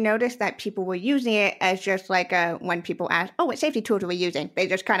 I noticed that people were using it as just like when people ask, oh, what safety tools are we using? They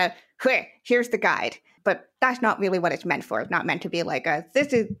just kind of, here's the guide. But that's not really what it's meant for. It's not meant to be like,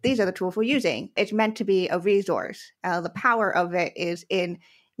 these are the tools we're using. It's meant to be a resource. The power of it is in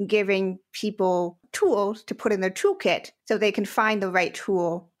giving people tools to put in their toolkit so they can find the right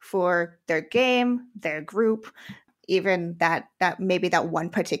tool for their game, their group, even that maybe that one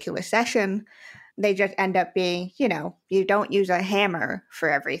particular session. They just end up being, you don't use a hammer for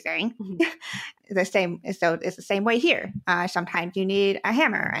everything. Mm-hmm. So it's the same way here. Sometimes you need a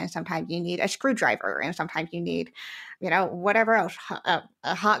hammer, and sometimes you need a screwdriver, and sometimes you need, whatever else,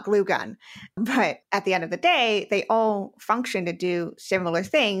 a hot glue gun. But at the end of the day, they all function to do similar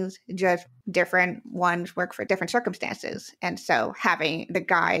things, just different ones work for different circumstances. And so having the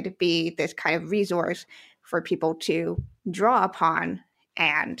guide be this kind of resource for people to draw upon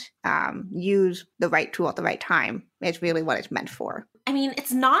and use the right tool at the right time is really what it's meant for. I mean,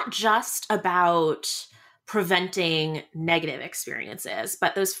 it's not just about preventing negative experiences,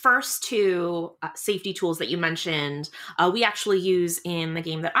 but those first two safety tools that you mentioned, we actually use in the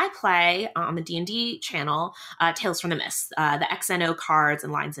game that I play on the D&D channel, Tales from the Mist, the XNO cards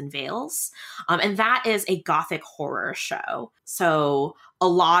and lines and veils. And that is a gothic horror show. So a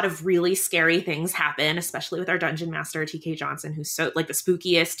lot of really scary things happen, especially with our dungeon master, TK Johnson, who's so like the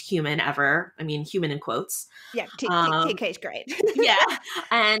spookiest human ever. I mean, human in quotes. Yeah, TK's great. Yeah.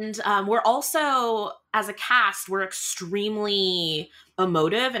 And we're also, as a cast, we're extremely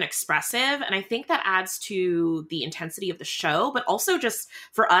emotive and expressive. And I think that adds to the intensity of the show, but also just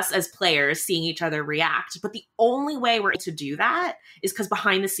for us as players seeing each other react. But the only way we're able to do that is because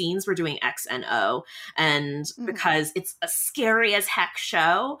behind the scenes we're doing X and O. And because it's a scary as heck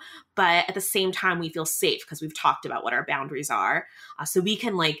show, but at the same time we feel safe because we've talked about what our boundaries are. So we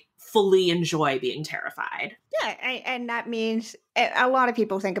can fully enjoy being terrified. Yeah, and that means a lot of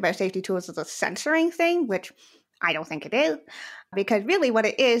people think about safety tools as a censoring thing, which I don't think it is. Because really what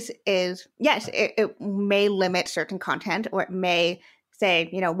it is yes, it may limit certain content, or it may say,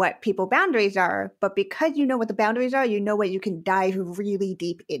 what people boundaries are, but because you know what the boundaries are, you know what you can dive really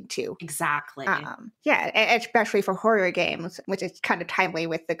deep into. Exactly. Yeah, especially for horror games, which is kind of timely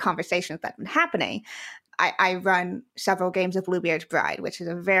with the conversations that have been happening. I run several games of Bluebeard's Bride, which is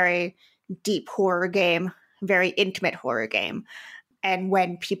a very deep horror game, very intimate horror game. And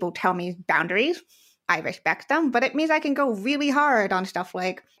when people tell me boundaries, I respect them, but it means I can go really hard on stuff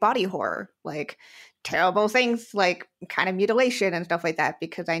like body horror, like terrible things like kind of mutilation and stuff like that,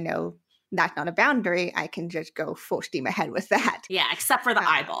 because I know that's not a boundary. I can just go full steam ahead with that. Yeah, except for the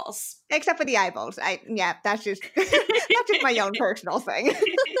eyeballs. Except for the eyeballs. That's just my own personal thing.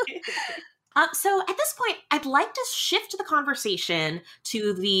 So at this point, I'd like to shift the conversation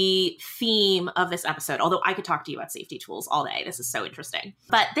to the theme of this episode, although I could talk to you about safety tools all day. This is so interesting.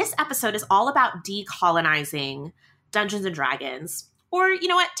 But this episode is all about decolonizing Dungeons & Dragons, or,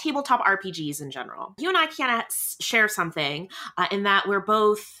 tabletop RPGs in general. You and I can share something in that we're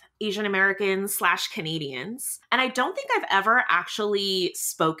both Asian Americans / Canadians. And I don't think I've ever actually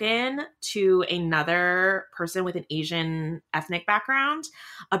spoken to another person with an Asian ethnic background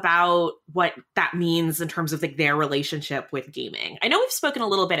about what that means in terms of their relationship with gaming. I know we've spoken a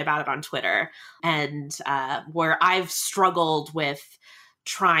little bit about it on Twitter, and where I've struggled with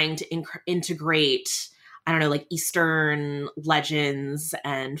trying to integrate Eastern legends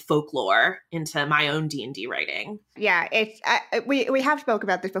and folklore into my own D&D writing. Yeah, it's we have spoke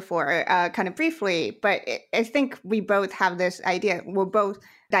about this before, kind of briefly, but I think we both have this idea. We're both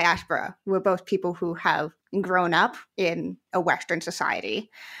diaspora. We're both people who have grown up in a Western society,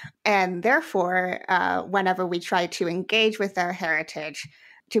 and therefore, whenever we try to engage with our heritage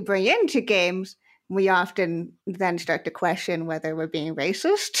to bring into games, we often then start to question whether we're being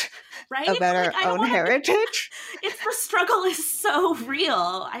racist, right? About our own heritage. The struggle is so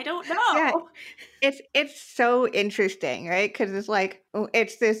real. I don't know. Yeah. It's so interesting, right? Because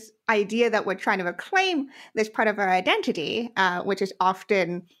it's this idea that we're trying to reclaim this part of our identity, which is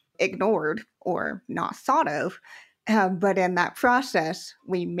often ignored or not thought of. But in that process,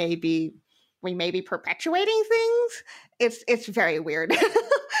 we may be perpetuating things. It's very weird.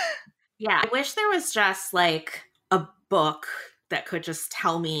 Yeah, I wish there was just a book that could just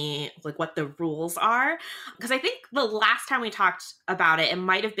tell me what the rules are. Because I think the last time we talked about it, it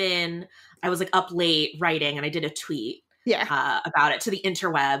might have been I was up late writing and I did a tweet. about it to the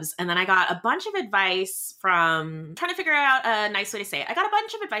interwebs. And then I got a bunch of advice from, trying to figure out a nice way to say it. I got a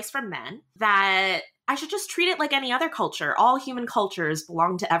bunch of advice from men that I should just treat it like any other culture. All human cultures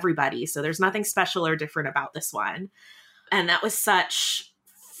belong to everybody. So there's nothing special or different about this one. And that was such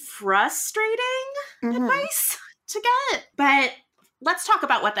frustrating advice to get. But let's talk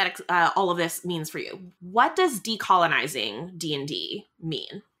about what that all of this means for you. What does decolonizing D&D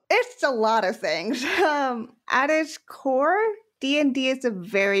mean? It's a lot of things. At its core, D&D is a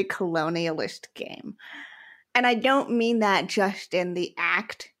very colonialist game. And I don't mean that just in the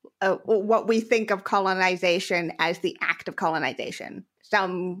act of what we think of colonization as the act of colonization.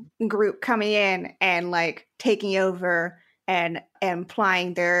 Some group coming in and like taking over and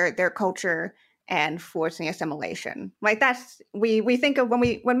applying their culture and forcing assimilation. Like that's we think of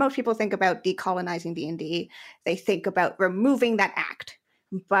when most people think about decolonizing D&D, they think about removing that act.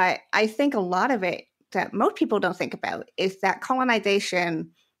 But I think a lot of it that most people don't think about is that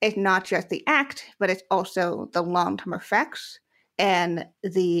colonization is not just the act, but it's also the long-term effects and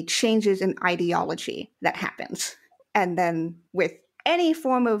the changes in ideology that happens. And then with any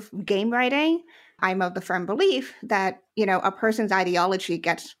form of game writing, I'm of the firm belief that, a person's ideology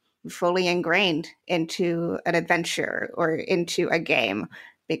gets fully ingrained into an adventure or into a game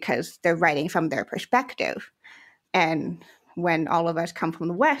because they're writing from their perspective. And when all of us come from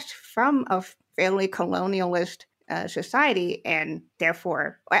the West, from a fairly colonialist society, and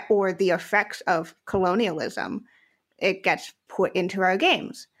therefore, or the effects of colonialism, it gets put into our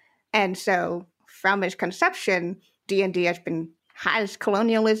games. And so from its conception, D&D has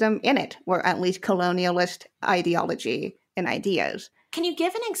colonialism in it, or at least colonialist ideology and ideas. Can you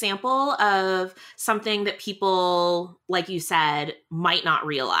give an example of something that people, like you said, might not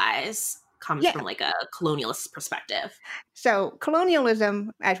realize comes from like a colonialist perspective? So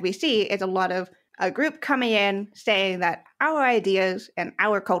colonialism, as we see, is a lot of a group coming in saying that our ideas and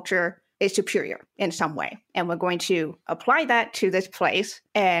our culture is superior in some way. And we're going to apply that to this place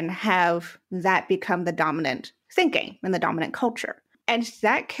and have that become the dominant thinking and the dominant culture. And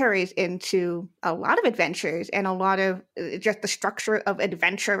that carries into a lot of adventures and a lot of just the structure of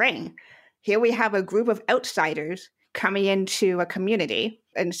adventuring. Here we have a group of outsiders coming into a community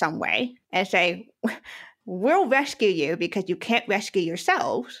in some way and say, we'll rescue you because you can't rescue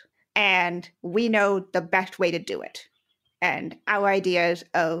yourselves, and we know the best way to do it. And our ideas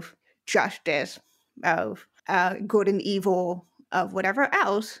of justice, of good and evil, of whatever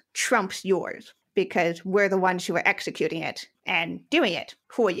else trumps yours because we're the ones who are executing it and doing it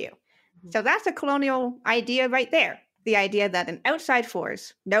for you. So that's a colonial idea right there. The idea that an outside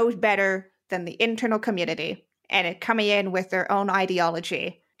force knows better than the internal community and it coming in with their own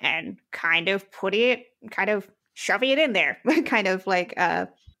ideology and kind of shoving it in there, kind of like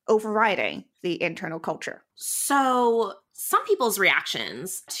overriding the internal culture. So some people's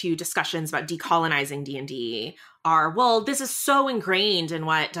reactions to discussions about decolonizing D&D are, well, this is so ingrained in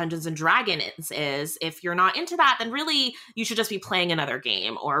what Dungeons & Dragons is. If you're not into that, then really you should just be playing another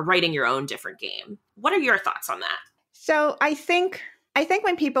game or writing your own different game. What are your thoughts on that? So I think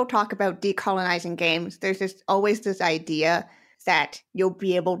when people talk about decolonizing games, there's always this idea that you'll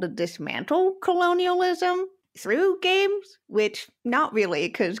be able to dismantle colonialism through games, which not really,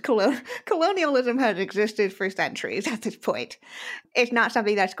 because colonialism has existed for centuries at this point. It's not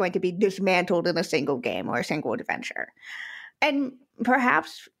something that's going to be dismantled in a single game or a single adventure. And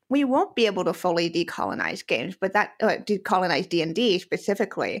perhaps we won't be able to fully decolonize games, but decolonize D&D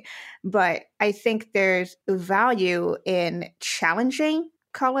specifically. But I think there's value in challenging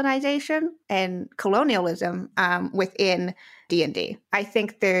colonization and colonialism within D&D. I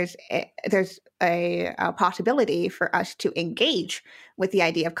think there's a possibility for us to engage with the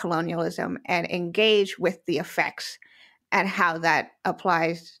idea of colonialism and engage with the effects and how that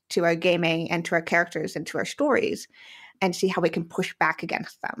applies to our gaming and to our characters and to our stories, and see how we can push back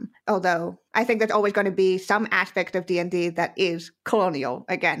against them. Although I think there's always going to be some aspect of D&D that is colonial.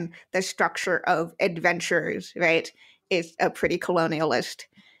 Again, the structure of adventures, right, is a pretty colonialist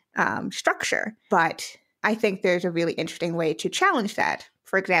structure. But I think there's a really interesting way to challenge that.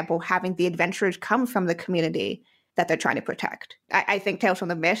 For example, having the adventurers come from the community that they're trying to protect. I think Tales from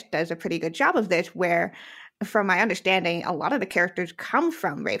the Mist does a pretty good job of this, where, from my understanding, a lot of the characters come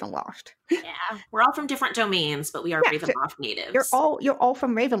from Ravenloft. Yeah, we're all from different domains, but we are Ravenloft natives. You're all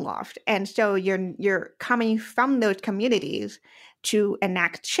from Ravenloft, and so you're coming from those communities to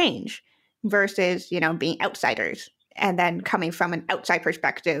enact change versus being outsiders and then coming from an outside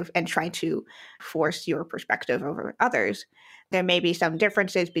perspective and trying to force your perspective over others. There may be some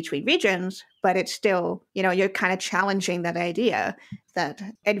differences between regions, but it's still, you're kind of challenging that idea that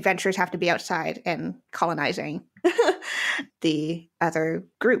adventurers have to be outside and colonizing the other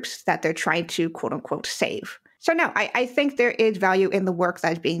groups that they're trying to quote unquote save. So no, I think there is value in the work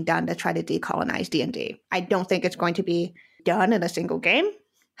that's being done to try to decolonize D&D. I don't think it's going to be done in a single game.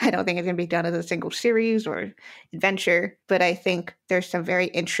 I don't think it's going to be done as a single series or adventure, but I think there's some very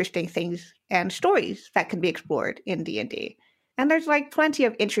interesting things and stories that can be explored in D&D. And there's plenty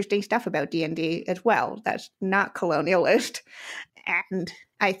of interesting stuff about D&D as well that's not colonialist. And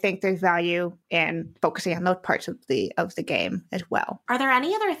I think there's value in focusing on those parts of the game as well. Are there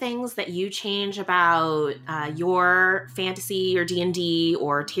any other things that you change about your fantasy or D&D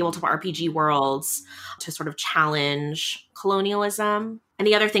or tabletop RPG worlds to sort of challenge colonialism?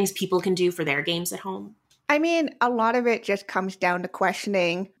 Any other things people can do for their games at home? I mean, a lot of it just comes down to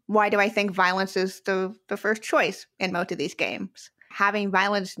questioning, why do I think violence is the first choice in most of these games? Having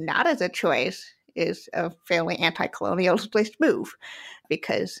violence not as a choice is a fairly anti-colonialist move,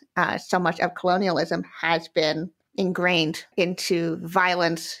 because so much of colonialism has been ingrained into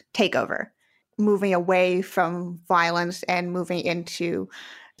violence takeover. Moving away from violence and moving into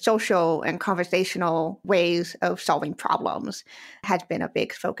social and conversational ways of solving problems has been a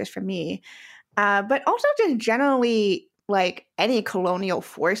big focus for me. But also just generally, any colonial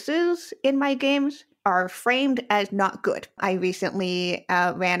forces in my games are framed as not good. I recently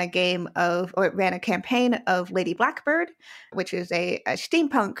ran a campaign of Lady Blackbird, which is a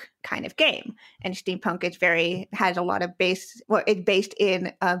steampunk kind of game. And steampunk has a lot of it's based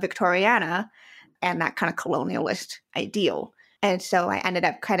in Victoriana and that kind of colonialist ideal. And so I ended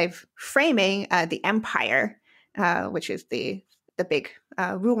up kind of framing the Empire, which is the big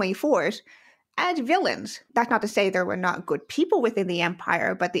ruling force, as villains. That's not to say there were not good people within the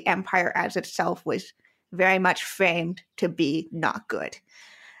Empire, but the Empire as itself was very much framed to be not good.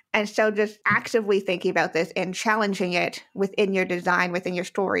 And so just actively thinking about this and challenging it within your design, within your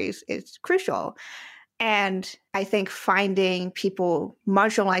stories is crucial. And I think finding people,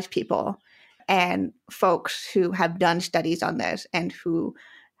 marginalized people, and folks who have done studies on this and who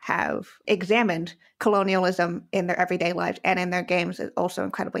have examined colonialism in their everyday lives and in their games is also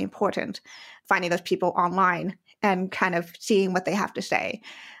incredibly important. Finding those people online and kind of seeing what they have to say.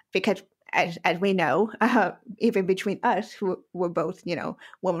 Because as we know, even between us, who were both,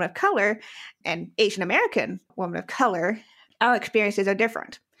 women of color and Asian American women of color, our experiences are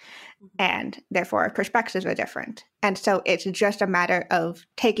different. And therefore, our perspectives are different. And so it's just a matter of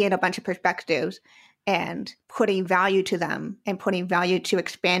taking in a bunch of perspectives and putting value to them and putting value to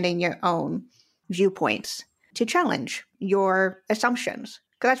expanding your own viewpoints to challenge your assumptions.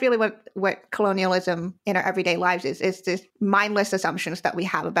 Because that's really what colonialism in our everyday lives is this mindless assumptions that we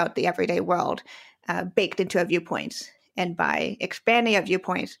have about the everyday world baked into our viewpoints. And by expanding our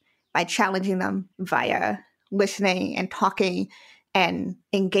viewpoints, by challenging them via listening and talking and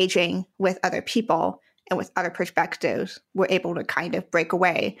engaging with other people and with other perspectives, we're able to kind of break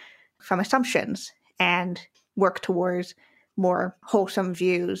away from assumptions and work towards more wholesome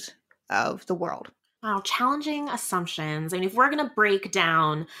views of the world. Wow, challenging assumptions. I mean, if we're going to break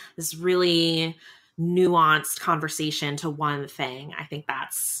down this really nuanced conversation to one thing, I think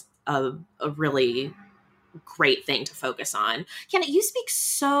that's a really great thing to focus on. Kiana, you speak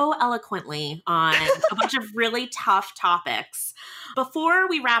so eloquently on a bunch of really tough topics. Before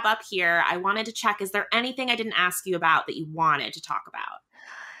we wrap up here, I wanted to check, is there anything I didn't ask you about that you wanted to talk about?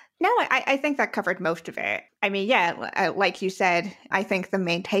 No, I think that covered most of it. I mean, yeah, like you said, I think the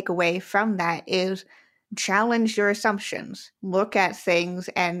main takeaway from that is challenge your assumptions. Look at things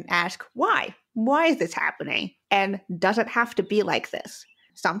and ask, why? Why is this happening? And does it have to be like this?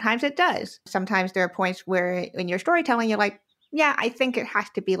 Sometimes it does. Sometimes there are points where in your storytelling, you're like, yeah, I think it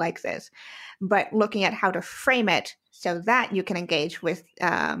has to be like this. But looking at how to frame it so that you can engage with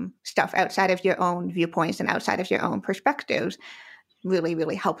stuff outside of your own viewpoints and outside of your own perspectives really,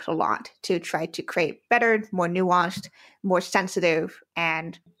 really helps a lot to try to create better, more nuanced, more sensitive,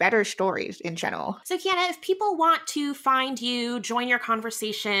 and better stories in general. So Kiana, if people want to find you, join your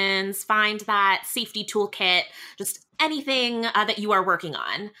conversations, find that safety toolkit, just anything that you are working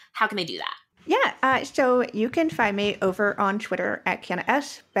on, how can they do that? Yeah, so you can find me over on Twitter at Kiana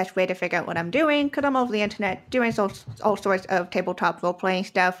S. Best way to figure out what I'm doing, because I'm over the internet doing all sorts of tabletop role-playing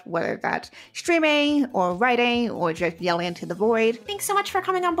stuff, whether that's streaming or writing or just yelling into the void. Thanks so much for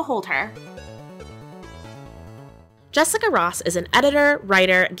coming on Behold Her. Jessica Ross is an editor,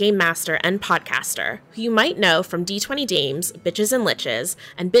 writer, game master, and podcaster who you might know from D20 Games, Bitches and Liches,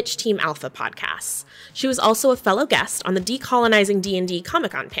 and Bitch Team Alpha podcasts. She was also a fellow guest on the Decolonizing D&D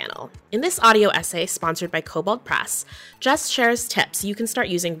Comic-Con panel. In this audio essay sponsored by Kobold Press, Jess shares tips you can start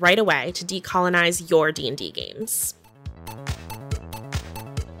using right away to decolonize your D&D games.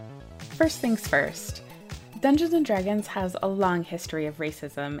 First things first. Dungeons & Dragons has a long history of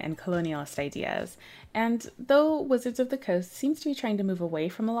racism and colonialist ideas, and though Wizards of the Coast seems to be trying to move away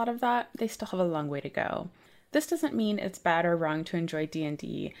from a lot of that, they still have a long way to go. This doesn't mean it's bad or wrong to enjoy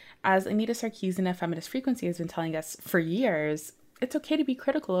D&D. As Anita Sarkeesian of Feminist Frequency has been telling us for years, it's okay to be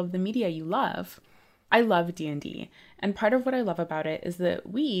critical of the media you love. I love D&D, and part of what I love about it is that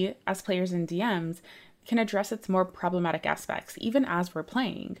we, as players and DMs, can address its more problematic aspects, even as we're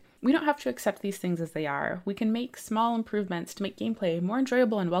playing. We don't have to accept these things as they are. We can make small improvements to make gameplay more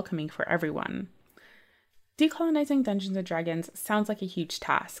enjoyable and welcoming for everyone. Decolonizing Dungeons & Dragons sounds like a huge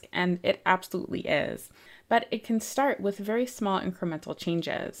task, and it absolutely is, but it can start with very small incremental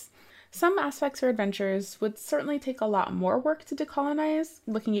changes. Some aspects or adventures would certainly take a lot more work to decolonize,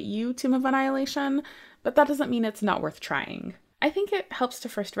 looking at you, Tomb of Annihilation, but that doesn't mean it's not worth trying. I think it helps to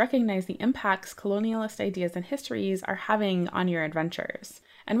first recognize the impacts colonialist ideas and histories are having on your adventures.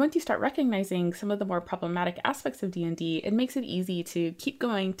 And once you start recognizing some of the more problematic aspects of D&D, it makes it easy to keep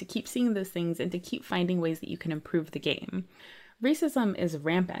going, to keep seeing those things, and to keep finding ways that you can improve the game. Racism is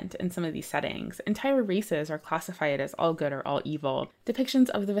rampant in some of these settings. Entire races are classified as all good or all evil.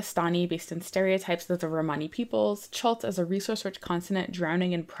 Depictions of the Vistani based on stereotypes of the Romani peoples, Chult as a resource-rich continent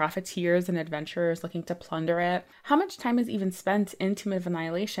drowning in profiteers and adventurers looking to plunder it. How much time is even spent in Tomb of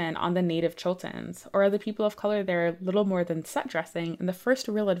Annihilation on the native Chultans? Or are the people of color there little more than set dressing in the first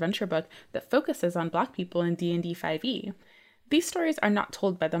real adventure book that focuses on Black people in D&D 5e? These stories are not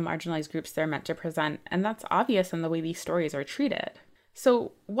told by the marginalized groups they're meant to present, and that's obvious in the way these stories are treated.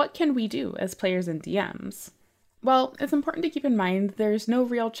 So what can we do as players and DMs? Well, it's important to keep in mind there's no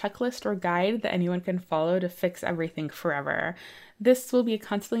real checklist or guide that anyone can follow to fix everything forever. This will be a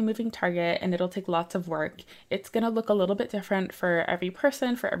constantly moving target, and it'll take lots of work. It's going to look a little bit different for every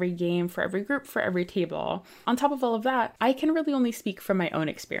person, for every game, for every group, for every table. On top of all of that, I can really only speak from my own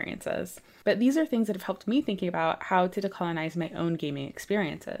experiences. But these are things that have helped me thinking about how to decolonize my own gaming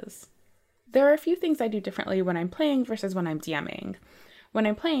experiences. There are a few things I do differently when I'm playing versus when I'm DMing. When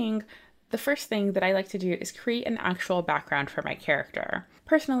I'm playing, the first thing that I like to do is create an actual background for my character.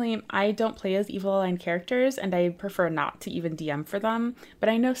 Personally, I don't play as evil aligned characters, and I prefer not to even DM for them, but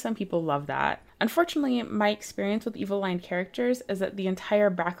I know some people love that. Unfortunately, my experience with evil aligned characters is that the entire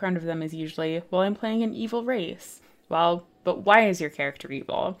background of them is usually, well, I'm playing an evil race. Well, but why is your character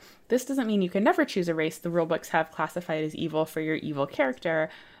evil? This doesn't mean you can never choose a race the rulebooks have classified as evil for your evil character,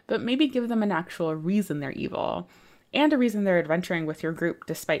 but maybe give them an actual reason they're evil. And a reason they're adventuring with your group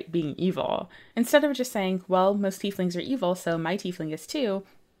despite being evil. Instead of just saying, well, most tieflings are evil, so my tiefling is too,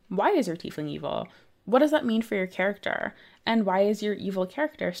 why is your tiefling evil? What does that mean for your character? And why is your evil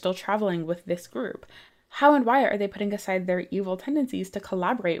character still traveling with this group? How and why are they putting aside their evil tendencies to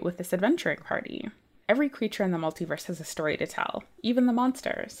collaborate with this adventuring party? Every creature in the multiverse has a story to tell, even the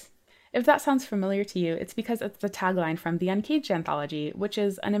monsters. If that sounds familiar to you, it's because it's the tagline from the Uncaged Anthology, which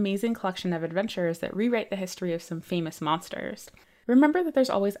is an amazing collection of adventures that rewrite the history of some famous monsters. Remember that there's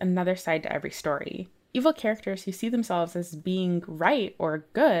always another side to every story. Evil characters who see themselves as being right or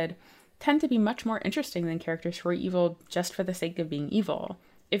good tend to be much more interesting than characters who are evil just for the sake of being evil.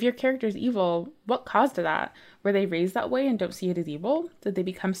 If your character's evil, what caused that? Were they raised that way and don't see it as evil? Did they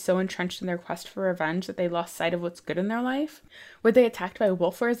become so entrenched in their quest for revenge that they lost sight of what's good in their life? Were they attacked by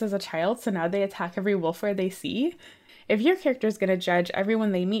wolfers as a child, so now they attack every wolfer they see? If your character's going to judge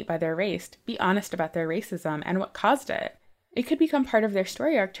everyone they meet by their race, be honest about their racism and what caused it. It could become part of their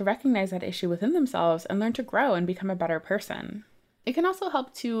story arc to recognize that issue within themselves and learn to grow and become a better person. It can also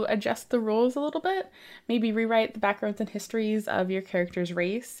help to adjust the rules a little bit, maybe rewrite the backgrounds and histories of your character's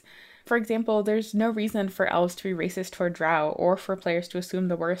race. For example, there's no reason for elves to be racist toward drow or for players to assume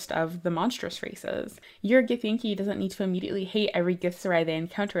the worst of the monstrous races. Your Githyanki doesn't need to immediately hate every Githzerai they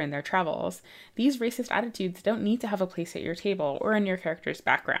encounter in their travels. These racist attitudes don't need to have a place at your table or in your character's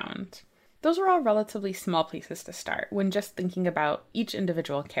background. Those are all relatively small places to start when just thinking about each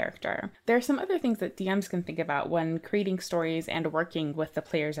individual character. There are some other things that DMs can think about when creating stories and working with the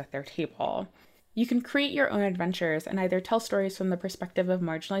players at their table. You can create your own adventures and either tell stories from the perspective of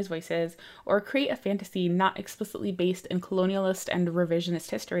marginalized voices or create a fantasy not explicitly based in colonialist and revisionist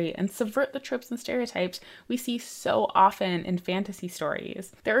history and subvert the tropes and stereotypes we see so often in fantasy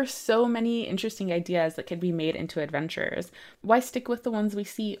stories. There are so many interesting ideas that could be made into adventures. Why stick with the ones we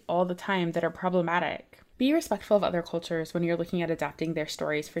see all the time that are problematic? Be respectful of other cultures when you're looking at adapting their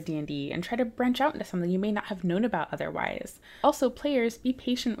stories for D&D, and try to branch out into something you may not have known about otherwise. Also, players, be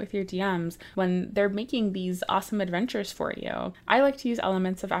patient with your DMs when they're making these awesome adventures for you. I like to use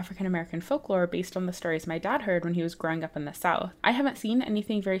elements of African American folklore based on the stories my dad heard when he was growing up in the South. I haven't seen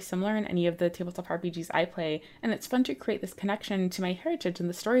anything very similar in any of the tabletop RPGs I play, and it's fun to create this connection to my heritage and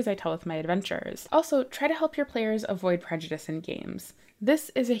the stories I tell with my adventures. Also, try to help your players avoid prejudice in games.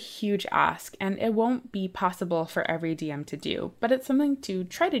 This is a huge ask, and it won't be possible for every DM to do, but it's something to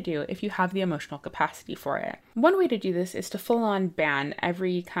try to do if you have the emotional capacity for it. One way to do this is to full-on ban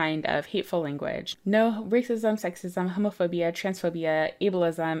every kind of hateful language. No racism, sexism, homophobia, transphobia,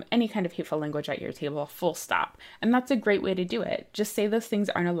 ableism, any kind of hateful language at your table, full stop. And that's a great way to do it. Just say those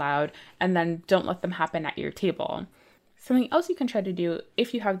things aren't allowed, and then don't let them happen at your table. Something else you can try to do,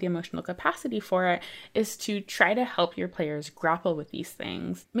 if you have the emotional capacity for it, is to try to help your players grapple with these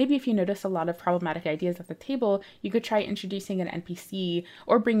things. Maybe if you notice a lot of problematic ideas at the table, you could try introducing an NPC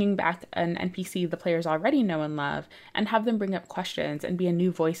or bringing back an NPC the players already know and love, and have them bring up questions and be a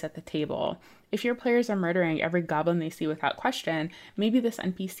new voice at the table. If your players are murdering every goblin they see without question, maybe this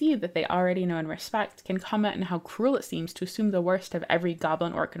NPC that they already know and respect can comment on how cruel it seems to assume the worst of every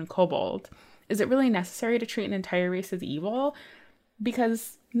goblin, orc, and kobold. Is it really necessary to treat an entire race as evil?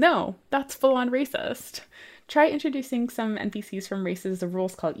 Because no, that's full-on racist. Try introducing some NPCs from races the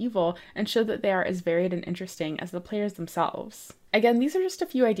rules call evil and show that they are as varied and interesting as the players themselves. Again, these are just a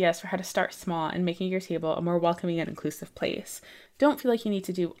few ideas for how to start small and making your table a more welcoming and inclusive place. Don't feel like you need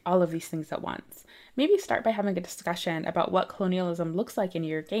to do all of these things at once. Maybe start by having a discussion about what colonialism looks like in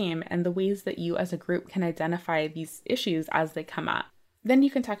your game and the ways that you as a group can identify these issues as they come up. Then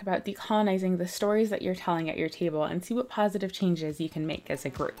you can talk about decolonizing the stories that you're telling at your table and see what positive changes you can make as a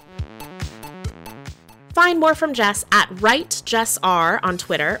group. Find more from Jess at WriteJessR on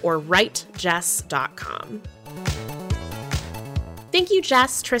Twitter or writejess.com. Thank you,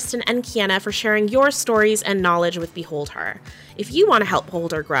 Jess, Tristan, and Kiana for sharing your stories and knowledge with Behold Her. If you want to help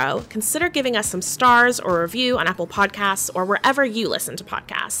Behold Her grow, consider giving us some stars or a review on Apple Podcasts or wherever you listen to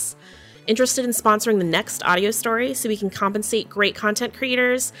podcasts. Interested in sponsoring the next audio story so we can compensate great content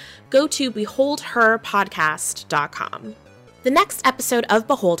creators? Go to beholdherpodcast.com. The next episode of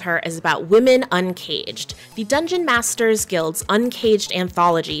Behold Her is about Women Uncaged. The Dungeon Masters Guild's Uncaged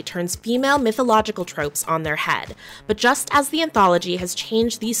anthology turns female mythological tropes on their head. But just as the anthology has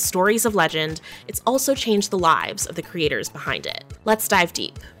changed these stories of legend, it's also changed the lives of the creators behind it. Let's dive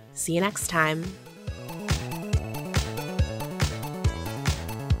deep. See you next time.